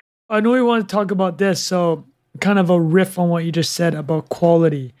so great. I know we want to talk about this, so kind of a riff on what you just said about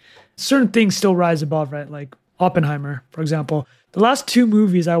quality. Certain things still rise above, right? Like Oppenheimer, for example. The last two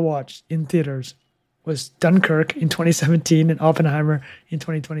movies I watched in theaters was Dunkirk in 2017 and Oppenheimer in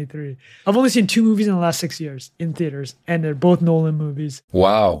 2023. I've only seen two movies in the last 6 years in theaters, and they're both Nolan movies.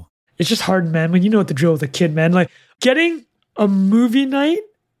 Wow. It's just hard, man. When you know what the drill with a kid, man. Like getting a movie night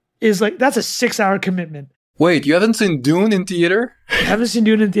is like, that's a 6-hour commitment. Wait, you haven't seen Dune in theater? I haven't seen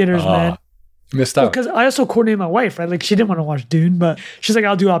Dune in theaters, man. Missed out. Because I also coordinated my wife, right? Like she didn't want to watch Dune, but she's like,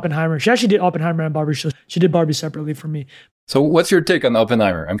 I'll do Oppenheimer. She actually did Oppenheimer and Barbie. She did Barbie separately for me. So what's your take on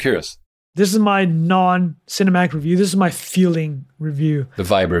Oppenheimer? I'm curious. This is my non-cinematic review. This is my feeling review. The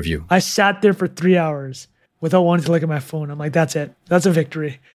vibe review. I sat there for 3 hours without wanting to look at my phone. I'm like, that's it. That's a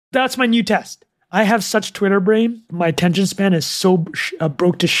victory. That's my new test. I have such Twitter brain. My attention span is so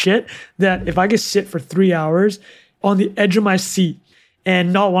broke to shit that if I could sit for 3 hours on the edge of my seat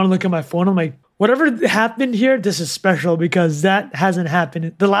and not want to look at my phone, I'm like, whatever happened here, this is special because that hasn't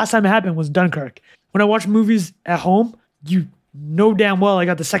happened. The last time it happened was Dunkirk. When I watch movies at home, you know damn well I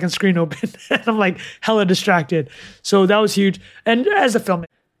got the second screen open and I'm like hella distracted. So that was huge. And as a film,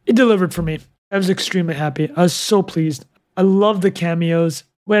 it delivered for me. I was extremely happy. I was so pleased. I love the cameos.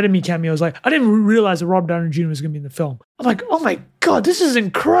 When I didn't mean cameos, like I didn't realize that Robert Downey Jr. was going to be in the film. I'm like, oh my God, this is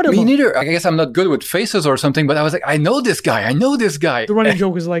incredible. Me neither. I guess I'm not good with faces or something, but I was like, I know this guy. The running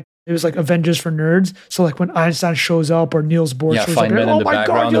joke was like, it was like Avengers for nerds. So like when Einstein shows up or Niels Bohr shows up, Feynman in the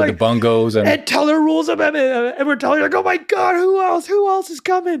background of the bongos. And Teller rules up and we're telling like, oh my God, who else is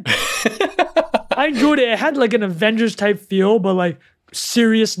coming? I enjoyed it. It had like an Avengers type feel, but like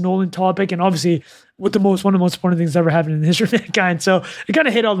serious Nolan topic. And obviously with one of the most important things that ever happened in the history of mankind. So it kind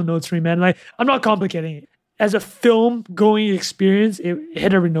of hit all the notes for me, man. Like I'm not complicating it. As a film going experience, it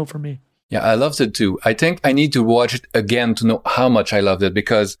hit every note for me. Yeah, I loved it too. I think I need to watch it again to know how much I loved it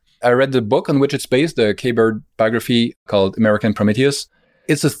because I read the book on which it's based, the K-Bird biography called American Prometheus.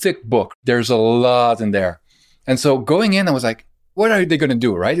 It's a thick book. There's a lot in there. And so going in, I was like, what are they going to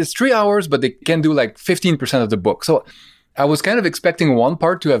do, right? It's 3 hours, but they can do like 15% of the book. So I was kind of expecting one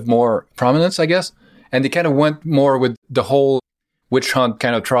part to have more prominence, I guess. And they kind of went more with the whole witch hunt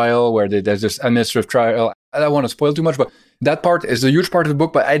kind of trial where there's this administrative trial. I don't want to spoil too much, but that part is a huge part of the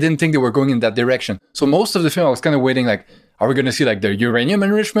book, but I didn't think they were going in that direction. So most of the film, I was kind of waiting like, are we going to see like the uranium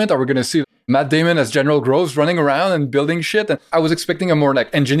enrichment? Are we going to see Matt Damon as General Groves running around and building shit? And I was expecting a more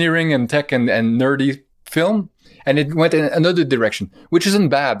like engineering and tech and nerdy film. And it went in another direction, which isn't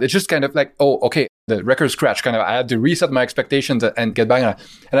bad. It's just kind of like, oh, okay, the record scratch. Kind of, I had to reset my expectations and get back on it.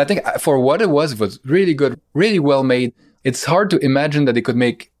 And I think for what it was really good, really well made. It's hard to imagine that they could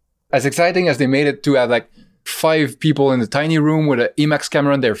make as exciting as they made it to have like 5 people in a tiny room with an IMAX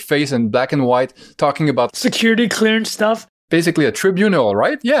camera in their face and black and white talking about security clearance stuff. Basically a tribunal,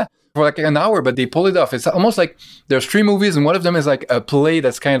 right? Yeah. For like an hour, but they pull it off. It's almost like there's 3 movies and one of them is like a play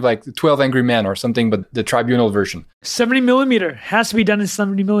that's kind of like 12 Angry Men or something, but the tribunal version. 70 millimeter. Has to be done in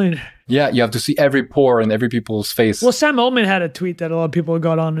 70 millimeter. Yeah, you have to see every pore and every people's face. Well, Sam Altman had a tweet that a lot of people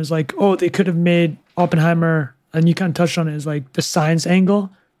got on. Is like, oh, they could have made Oppenheimer, and you kind of touched on it, is like the science angle,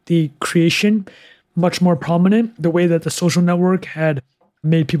 the creation, much more prominent. The way that the Social Network had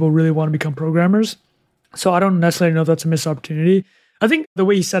made people really want to become programmers. So I don't necessarily know if that's a missed opportunity. I think the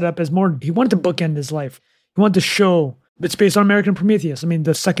way he set up is more, he wanted to bookend his life. He wanted to show it's based on American Prometheus. I mean,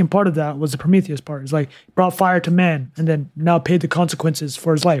 the second part of that was the Prometheus part. It's like, brought fire to man and then now paid the consequences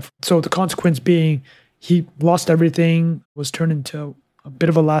for his life. So the consequence being he lost everything, was turned into a bit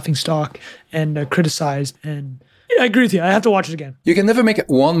of a laughingstock and criticized. And yeah, I agree with you. I have to watch it again. You can never make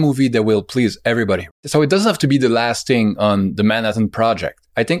one movie that will please everybody. So it doesn't have to be the last thing on the Manhattan Project.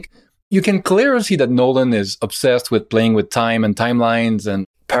 I think you can clearly see that Nolan is obsessed with playing with time and timelines and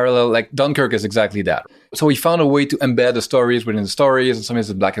parallel, like Dunkirk is exactly that. So he found a way to embed the stories within the stories, and some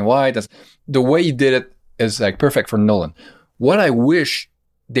is black and white. The way he did it is like perfect for Nolan. What I wish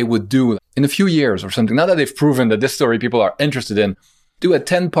they would do in a few years or something, now that they've proven that this story people are interested in, do a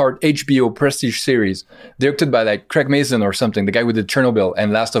 10-part HBO prestige series directed by like Craig Mazin or something, the guy who did Chernobyl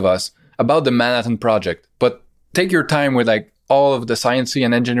and Last of Us, about the Manhattan Project. But take your time with like all of the sciencey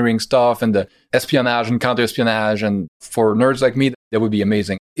and engineering stuff and the espionage and counter-espionage. And for nerds like me, that would be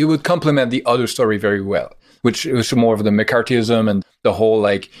amazing. It would complement the other story very well, which was more of the McCarthyism and the whole,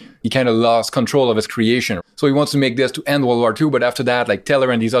 like, he kind of lost control of his creation. So he wants to make this to end World War II. But after that, like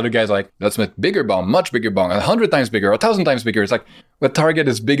Teller and these other guys are like, let's make bigger bomb, much bigger bomb, 100 times bigger, 1,000 times bigger. It's like, what target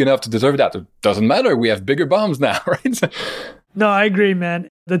is big enough to deserve that? It doesn't matter. We have bigger bombs now, right? No, I agree, man.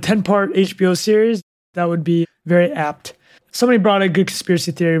 The 10-part HBO series, that would be very apt. Somebody brought a good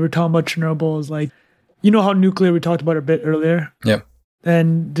conspiracy theory. We're talking about Chernobyl. Is like, you know how nuclear, we talked about it a bit earlier. Yeah.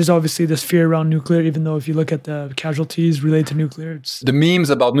 And there's obviously this fear around nuclear, even though if you look at the casualties related to nuclear, it's... The memes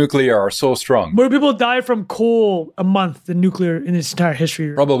about nuclear are so strong. More people die from coal a month than nuclear in its entire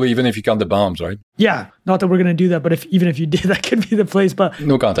history. Probably even if you count the bombs, right? Yeah. Not that we're going to do that, but even if you did, that could be the place. But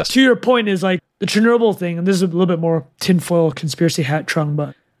no contest. To your point is like the Chernobyl thing, and this is a little bit more tinfoil conspiracy hat Trung,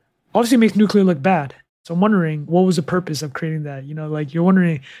 but obviously it makes nuclear look bad. So I'm wondering, what was the purpose of creating that? You know, like you're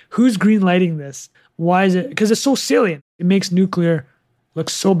wondering, who's green lighting this? Why is it? Because it's so salient. It makes nuclear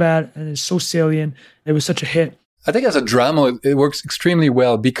looks so bad and is so salient. It was such a hit. I think as a drama, it works extremely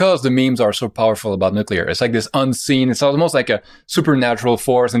well because the memes are so powerful about nuclear. It's like this unseen, it's almost like a supernatural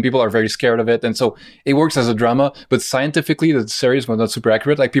force and people are very scared of it. And so it works as a drama, but scientifically the series was not super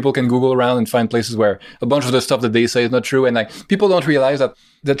accurate. Like people can Google around and find places where a bunch of the stuff that they say is not true. And like people don't realize that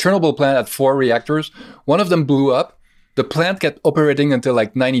the Chernobyl plant had 4 reactors. One of them blew up. The plant kept operating until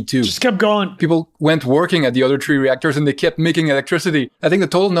like 92. Just kept going. People went working at the other 3 reactors and they kept making electricity. I think the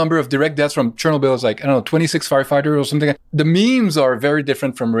total number of direct deaths from Chernobyl is like, 26 firefighters or something. The memes are very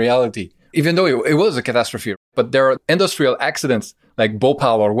different from reality, even though it was a catastrophe. But there are industrial accidents like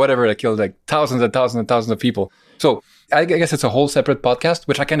Bhopal or whatever that killed like thousands and thousands and thousands of people. So I guess it's a whole separate podcast,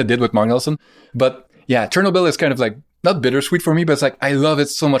 which I kind of did with Mark Nelson. But yeah, Chernobyl is kind of like, not bittersweet for me, but it's like, I love it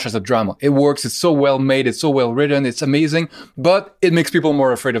so much as a drama. It works. It's so well made. It's so well written. It's amazing, but it makes people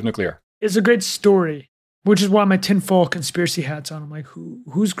more afraid of nuclear. It's a great story, which is why my tinfoil conspiracy hat's on. I'm like,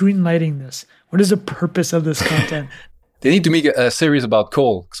 who's greenlighting this? What is the purpose of this content? They need to make a series about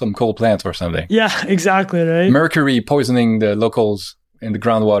coal, some coal plants or something. Yeah, exactly, right? Mercury poisoning the locals in the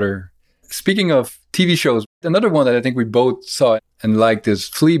groundwater. Speaking of TV shows, another one that I think we both saw and liked is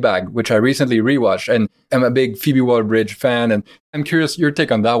Fleabag, which I recently rewatched. And I'm a big Phoebe Waller-Bridge fan. And I'm curious your take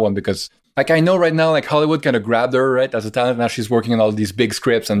on that one because like I know right now, like Hollywood kind of grabbed her, right, as a talent. Now she's working on all these big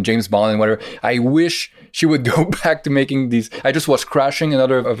scripts and James Bond and whatever. I wish she would go back to making these. I just watched Crashing,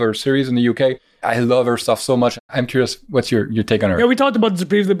 another of her series in the UK. I love her stuff so much. I'm curious, what's your take on her? Yeah, we talked about this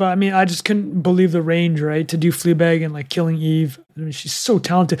briefly, but I mean, I just couldn't believe the range, right? To do Fleabag and like Killing Eve. I mean, she's so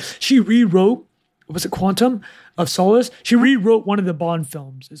talented. She rewrote, was it Quantum of Solace? She rewrote one of the Bond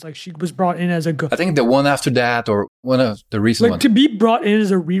films. It's like she was brought in as a... I think the one after that or one of the recent ones. To be brought in as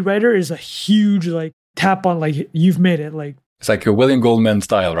a rewriter is a huge like tap on like, you've made it. Like it's like a William Goldman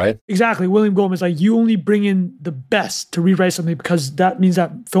style, right? Exactly. William Goldman is like, you only bring in the best to rewrite something because that means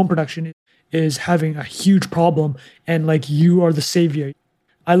that film production is having a huge problem and like you are the savior.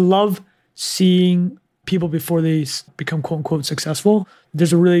 I love seeing people before they become quote unquote successful.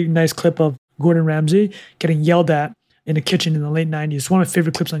 There's a really nice clip of Gordon Ramsay getting yelled at in a kitchen in the late 90s. It's one of my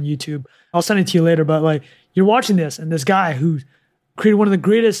favorite clips on YouTube. I'll send it to you later, but like you're watching this and this guy who created one of the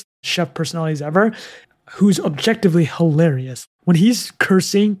greatest chef personalities ever, who's objectively hilarious. When he's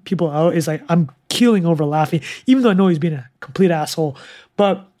cursing people out, it's like I'm keeling over laughing, even though I know he's being a complete asshole.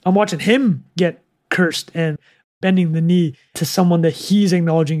 But I'm watching him get cursed and bending the knee to someone that he's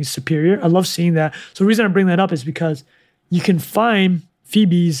acknowledging is superior. I love seeing that. So the reason I bring that up is because you can find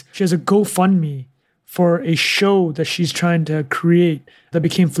Phoebe's, she has a GoFundMe for a show that she's trying to create that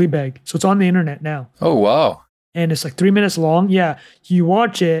became Fleabag. So it's on the internet now. Oh, wow. And it's like 3 minutes long. Yeah, you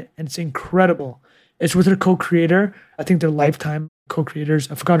watch it and it's incredible. It's with her co-creator. I think they're lifetime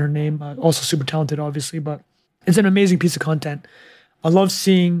co-creators. I forgot her name. Also super talented, obviously, but it's an amazing piece of content. I love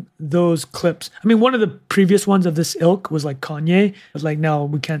seeing those clips. I mean, one of the previous ones of this ilk was like Kanye. But like, no,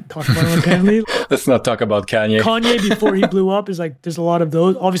 we can't talk about him apparently. Let's not talk about Kanye. Kanye before he blew up is like, there's a lot of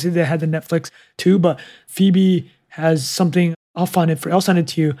those. Obviously, they had the Netflix too, but Phoebe has something. I'll send it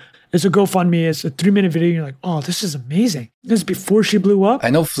to you. It's a GoFundMe. It's a 3-minute video. You're like, oh, this is amazing. This is before she blew up. I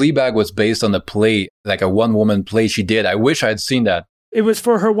know Fleabag was based on a play, like a one-woman play she did. I wish I had seen that. It was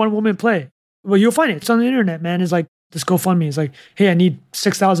for her one-woman play. Well, you'll find it. It's on the internet, man. It's like, this GoFundMe is like, hey, I need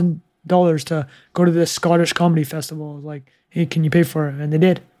 $6,000 to go to this Scottish comedy festival. Like, hey, can you pay for it? And they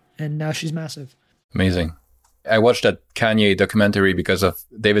did. And now she's massive. Amazing. I watched that Kanye documentary because of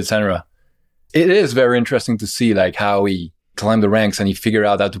David Senra. It is very interesting to see like how he climbed the ranks and he figured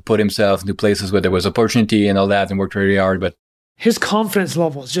out how to put himself into places where there was opportunity and all that and worked really hard. But his confidence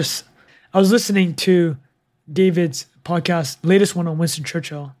level is just, I was listening to David's podcast, latest one on Winston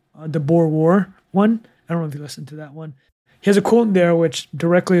Churchill, the Boer War one. I don't know if you listened to that one. He has a quote in there which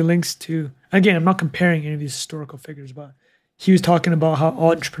directly links to, again, I'm not comparing any of these historical figures, but he was talking about how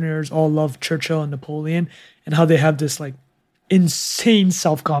entrepreneurs all love Churchill and Napoleon and how they have this like insane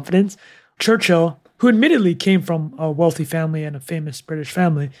self-confidence. Churchill, who admittedly came from a wealthy family and a famous British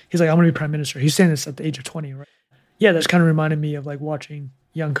family, he's like, I'm going to be prime minister. He's saying this at the age of 20, right? Yeah, that's kind of reminded me of like watching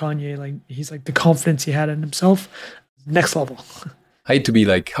young Kanye. Like he's like the confidence he had in himself, next level. I hate to be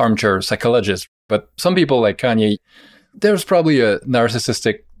like armchair psychologist, but some people like Kanye, there's probably a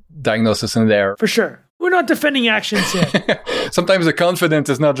narcissistic diagnosis in there. For sure. We're not defending actions here. Sometimes the confidence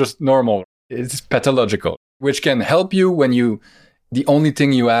is not just normal. It's pathological, which can help you when the only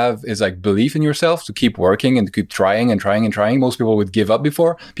thing you have is like belief in yourself to keep working and to keep trying and trying and trying. Most people would give up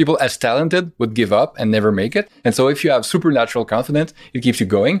before. People as talented would give up and never make it. And so if you have supernatural confidence, it keeps you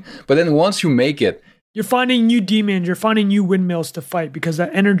going. But then once you make it, you're finding new demons, you're finding new windmills to fight because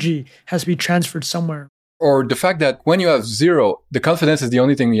that energy has to be transferred somewhere. or the fact that when you have zero, the confidence is the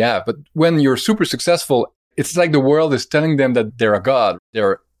only thing you have. But when you're super successful, it's like the world is telling them that they're a god,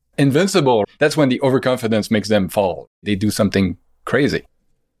 they're invincible. That's when the overconfidence makes them fall. They do something crazy.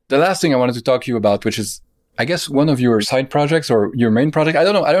 The last thing I wanted to talk to you about, which is, I guess, one of your side projects or your main project. I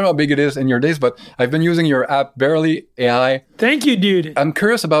don't know how big it is in your days, but I've been using your app, Barely AI. Thank you, dude. I'm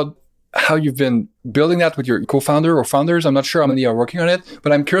curious about how you've been building that with your co-founder or founders. I'm not sure how many are working on it,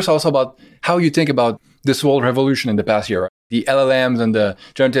 but I'm curious also about how you think about this whole revolution in the past year. The LLMs and the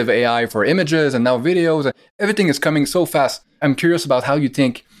generative AI for images and now videos. Everything is coming so fast. I'm curious about how you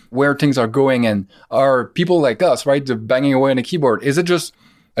think where things are going, and are people like us, right, banging away on a keyboard. Is it just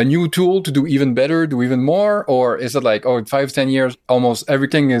a new tool to do even better, do even more? Or is it like, in 5-10 years, almost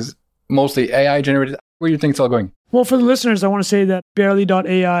everything is mostly AI generated? Where do you think it's all going? Well, for the listeners, I want to say that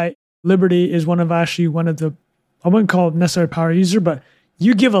Barely.ai Liberty is one of the, I wouldn't call it necessarily power user, but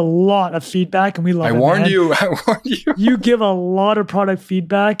you give a lot of feedback and we love it. I warned you. You give a lot of product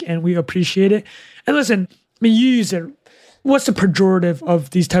feedback and we appreciate it. And listen, I mean, you use it. What's the pejorative of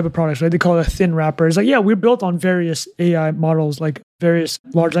these type of products, right? They call it a thin wrapper. It's like, yeah, we're built on various AI models, like various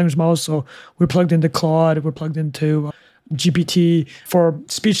large language models. So we're plugged into Claude, we're plugged into GPT. For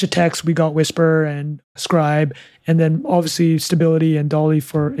speech to text, we got Whisper and Scribe, and then obviously Stability and Dolly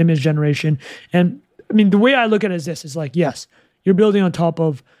for image generation. And I mean, the way I look at it is this, is like, yes, you're building on top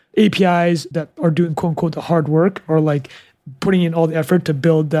of APIs that are doing quote unquote the hard work, or like putting in all the effort to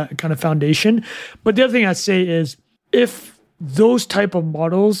build that kind of foundation. But the other thing I'd say is, if those type of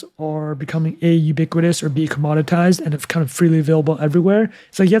models are becoming ubiquitous or be commoditized and it's kind of freely available everywhere,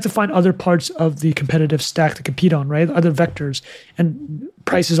 it's like you have to find other parts of the competitive stack to compete on, right? Other vectors. And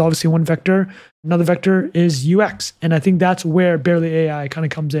price is obviously one vector. Another vector is UX. And I think that's where Barely AI kind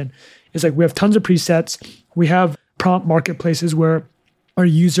of comes in. It's like we have tons of presets. We have prompt marketplaces where our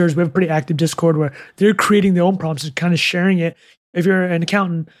users, we have a pretty active Discord where they're creating their own prompts and kind of sharing it. If you're an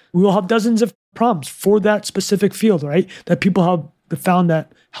accountant, we will have dozens of prompts for that specific field, right? That people have found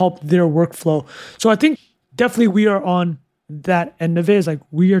that help their workflow. So I think definitely we are on that end of it. Is like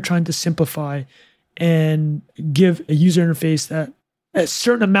we are trying to simplify and give a user interface that a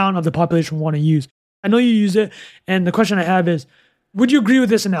certain amount of the population want to use. I know you use it. And the question I have is, would you agree with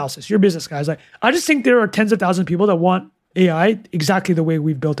this analysis? You're business guys. Like, I just think there are tens of thousands of people that want AI exactly the way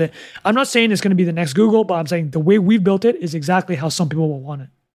we've built it. I'm not saying it's going to be the next Google, but I'm saying the way we've built it is exactly how some people will want it.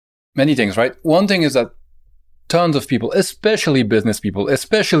 Many things, right? One thing is that tons of people, especially business people,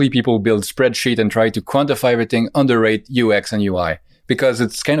 especially people who build spreadsheet and try to quantify everything, underrate UX and UI because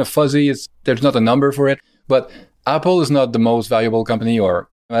it's kind of fuzzy. There's not a number for it. But Apple is not the most valuable company, or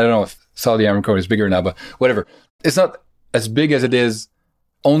I don't know if Saudi Aramco is bigger now, but whatever. It's not as big as it is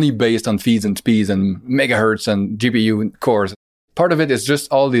only based on feeds and speeds and megahertz and GPU cores. Part of it is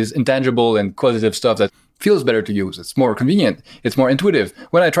just all these intangible and qualitative stuff that feels better to use. It's more convenient. It's more intuitive.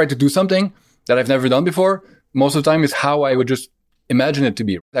 When I try to do something that I've never done before, most of the time is how I would just imagine it to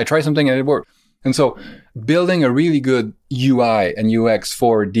be. I try something and it works. And so building a really good UI and UX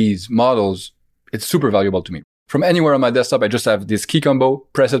for these models, it's super valuable to me. From anywhere on my desktop, I just have this key combo,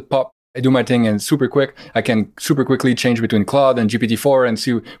 press it, pop. I do my thing and super quick. I can super quickly change between Claude and GPT-4 and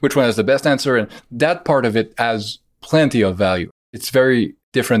see which one has the best answer. And that part of it has plenty of value. It's very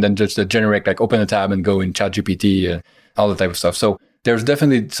different than just a generic, like open a tab and go in ChatGPT and all that type of stuff. So there's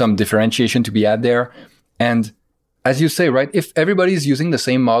definitely some differentiation to be had there. And as you say, right, if everybody's using the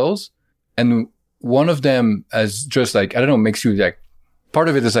same models and one of them as just like, I don't know, makes you like, part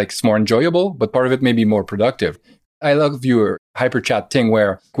of it is like it's more enjoyable, but part of it may be more productive. I love your hyperchat thing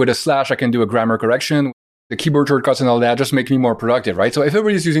where with a slash, I can do a grammar correction. The keyboard shortcuts and all that just make me more productive, right? So if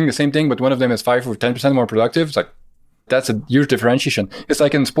everybody's using the same thing, but one of them is 5 or 10% more productive, it's like, that's a huge differentiation. It's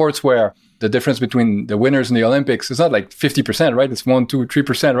like in sports where the difference between the winners in the Olympics is not like 50%, right? It's 1, 2,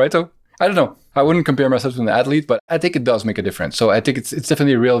 3%, right? So I don't know. I wouldn't compare myself to an athlete, but I think it does make a difference. So I think it's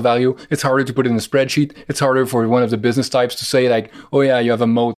definitely real value. It's harder to put in a spreadsheet. It's harder for one of the business types to say like, oh yeah, you have a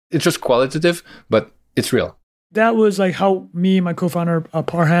moat. It's just qualitative, but it's real. That was like how me and my co-founder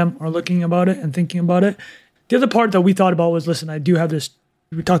Parham are looking about it and thinking about it. The other part that we thought about was, listen, I do have this,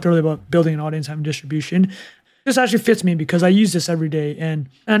 we talked earlier about building an audience, having distribution. This actually fits me because I use this every day, and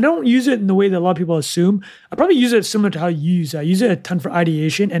I don't use it in the way that a lot of people assume. I probably use it similar to how you use it. I use it a ton for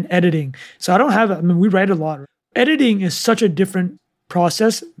ideation and editing. So I don't have, we write a lot. Editing is such a different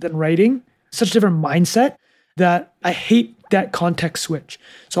process than writing, such a different mindset that I hate that context switch.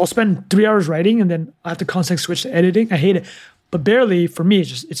 So I'll spend 3 hours writing and then I have to context switch to editing. I hate it. But Barely, for me,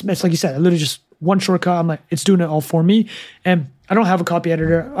 it's like you said, I literally just one shortcut. I'm like, it's doing it all for me. And I don't have a copy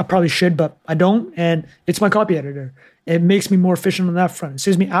editor. I probably should, but I don't. And it's my copy editor. It makes me more efficient on that front. It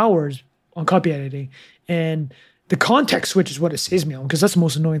saves me hours on copy editing. And the context switch is what it saves me on, because that's the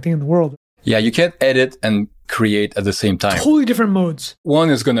most annoying thing in the world. Yeah, you can't edit and create at the same time. Totally different modes. One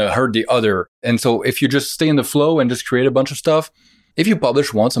is going to hurt the other. And so if you just stay in the flow and just create a bunch of stuff, if you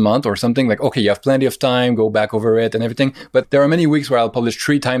publish once a month or something, like, okay, you have plenty of time, go back over it and everything. But there are many weeks where I'll publish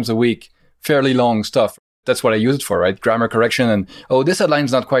 3 times a week, fairly long stuff. That's what I use it for, right? Grammar correction and, oh, this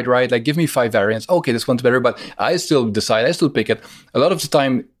headline's not quite right. Like, give me 5 variants. Okay, this one's better, but I still decide, I still pick it. A lot of the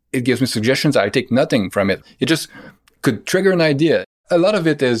time, it gives me suggestions. I take nothing from it. It just could trigger an idea. A lot of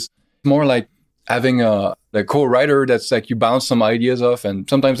it is more like having a co-writer that's like you bounce some ideas off, and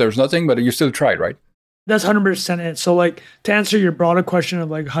sometimes there's nothing, but you still tried, right? That's 100% it. So like, to answer your broader question of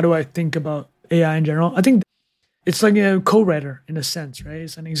like, how do I think about AI in general? I think it's like a co-writer in a sense, right?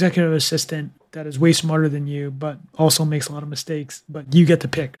 It's an executive assistant that is way smarter than you, but also makes a lot of mistakes, but you get to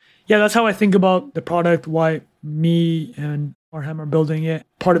pick. Yeah, that's how I think about the product, why me and Marham are building it.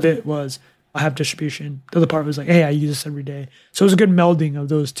 Part of it was I have distribution. The other part was like, hey, I use this every day. So it was a good melding of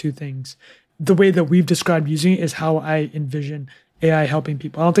those two things. The way that we've described using it is how I envision AI helping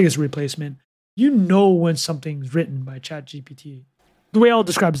people. I don't think it's a replacement. You know when something's written by ChatGPT. The way I'll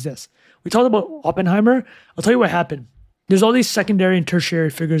describe is this. We talked about Oppenheimer. I'll tell you what happened. There's all these secondary and tertiary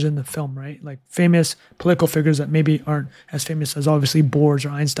figures in the film, right? Like famous political figures that maybe aren't as famous as obviously Bohr or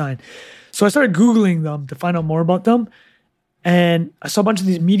Einstein. So I started Googling them to find out more about them. And I saw a bunch of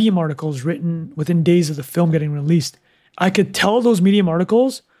these Medium articles written within days of the film getting released. I could tell those Medium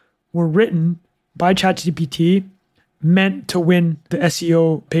articles were written by ChatGPT, meant to win the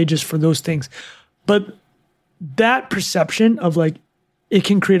SEO pages for those things. But that perception of like, it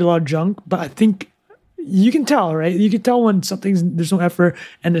can create a lot of junk, but I think you can tell, right? You can tell when there's no effort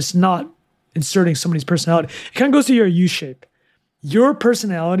and it's not inserting somebody's personality. It kind of goes to your U-shape. Your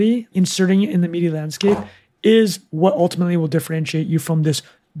personality, inserting it in the media landscape, is what ultimately will differentiate you from this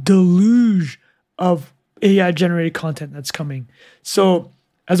deluge of AI-generated content that's coming. So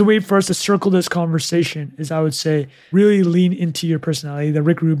as a way for us to circle this conversation is, I would say, really lean into your personality. The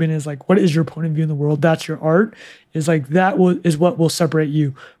Rick Rubin is like, what is your point of view in the world? That's your art. Is like, is what will separate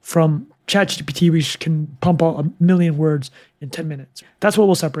you from ChatGPT, which can pump out 1 million words in 10 minutes. That's what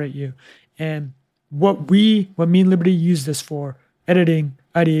will separate you. And what me and Liberty use this for, editing,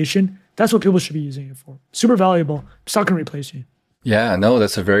 ideation, that's what people should be using it for. Super valuable. It's not going to replace you. Yeah, no,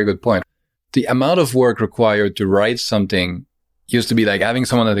 that's a very good point. The amount of work required to write something used to be like having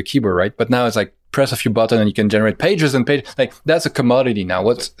someone at a keyboard, right? But now it's like press a few buttons and you can generate pages and pages. Like that's a commodity now.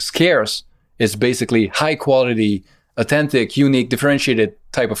 What's scarce is basically high quality, authentic, unique, differentiated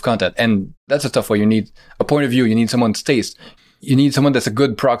type of content. And that's a tough way. You need a point of view. You need someone's taste. You need someone that's a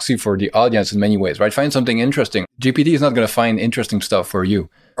good proxy for the audience in many ways, right? Find something interesting. GPT is not going to find interesting stuff for you.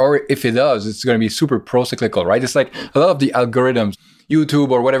 Or if it does, it's going to be super pro-cyclical, right? It's like a lot of the algorithms, YouTube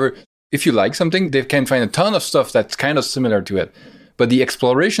or whatever. If you like something, they can find a ton of stuff that's kind of similar to it. But the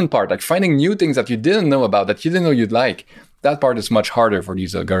exploration part, like finding new things that you didn't know about, that you didn't know you'd like, that part is much harder for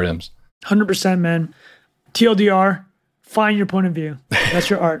these algorithms. 100%, man. TLDR, find your point of view. That's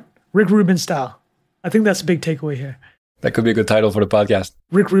your art. Rick Rubin style. I think that's a big takeaway here. That could be a good title for the podcast.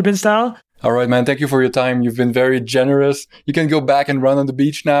 Rick Rubin style. All right, man. Thank you for your time. You've been very generous. You can go back and run on the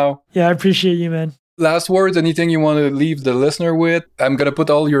beach now. Yeah, I appreciate you, man. Last words, anything you want to leave the listener with? I'm going to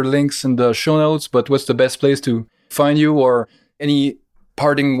put all your links in the show notes, but what's the best place to find you, or any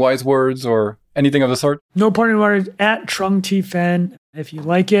parting wise words or anything of the sort? No parting words. At Trung T Fan. If you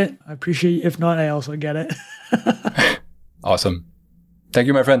like it, I appreciate it. If not, I also get it. Awesome. Thank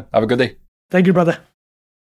you, my friend. Have a good day. Thank you, brother.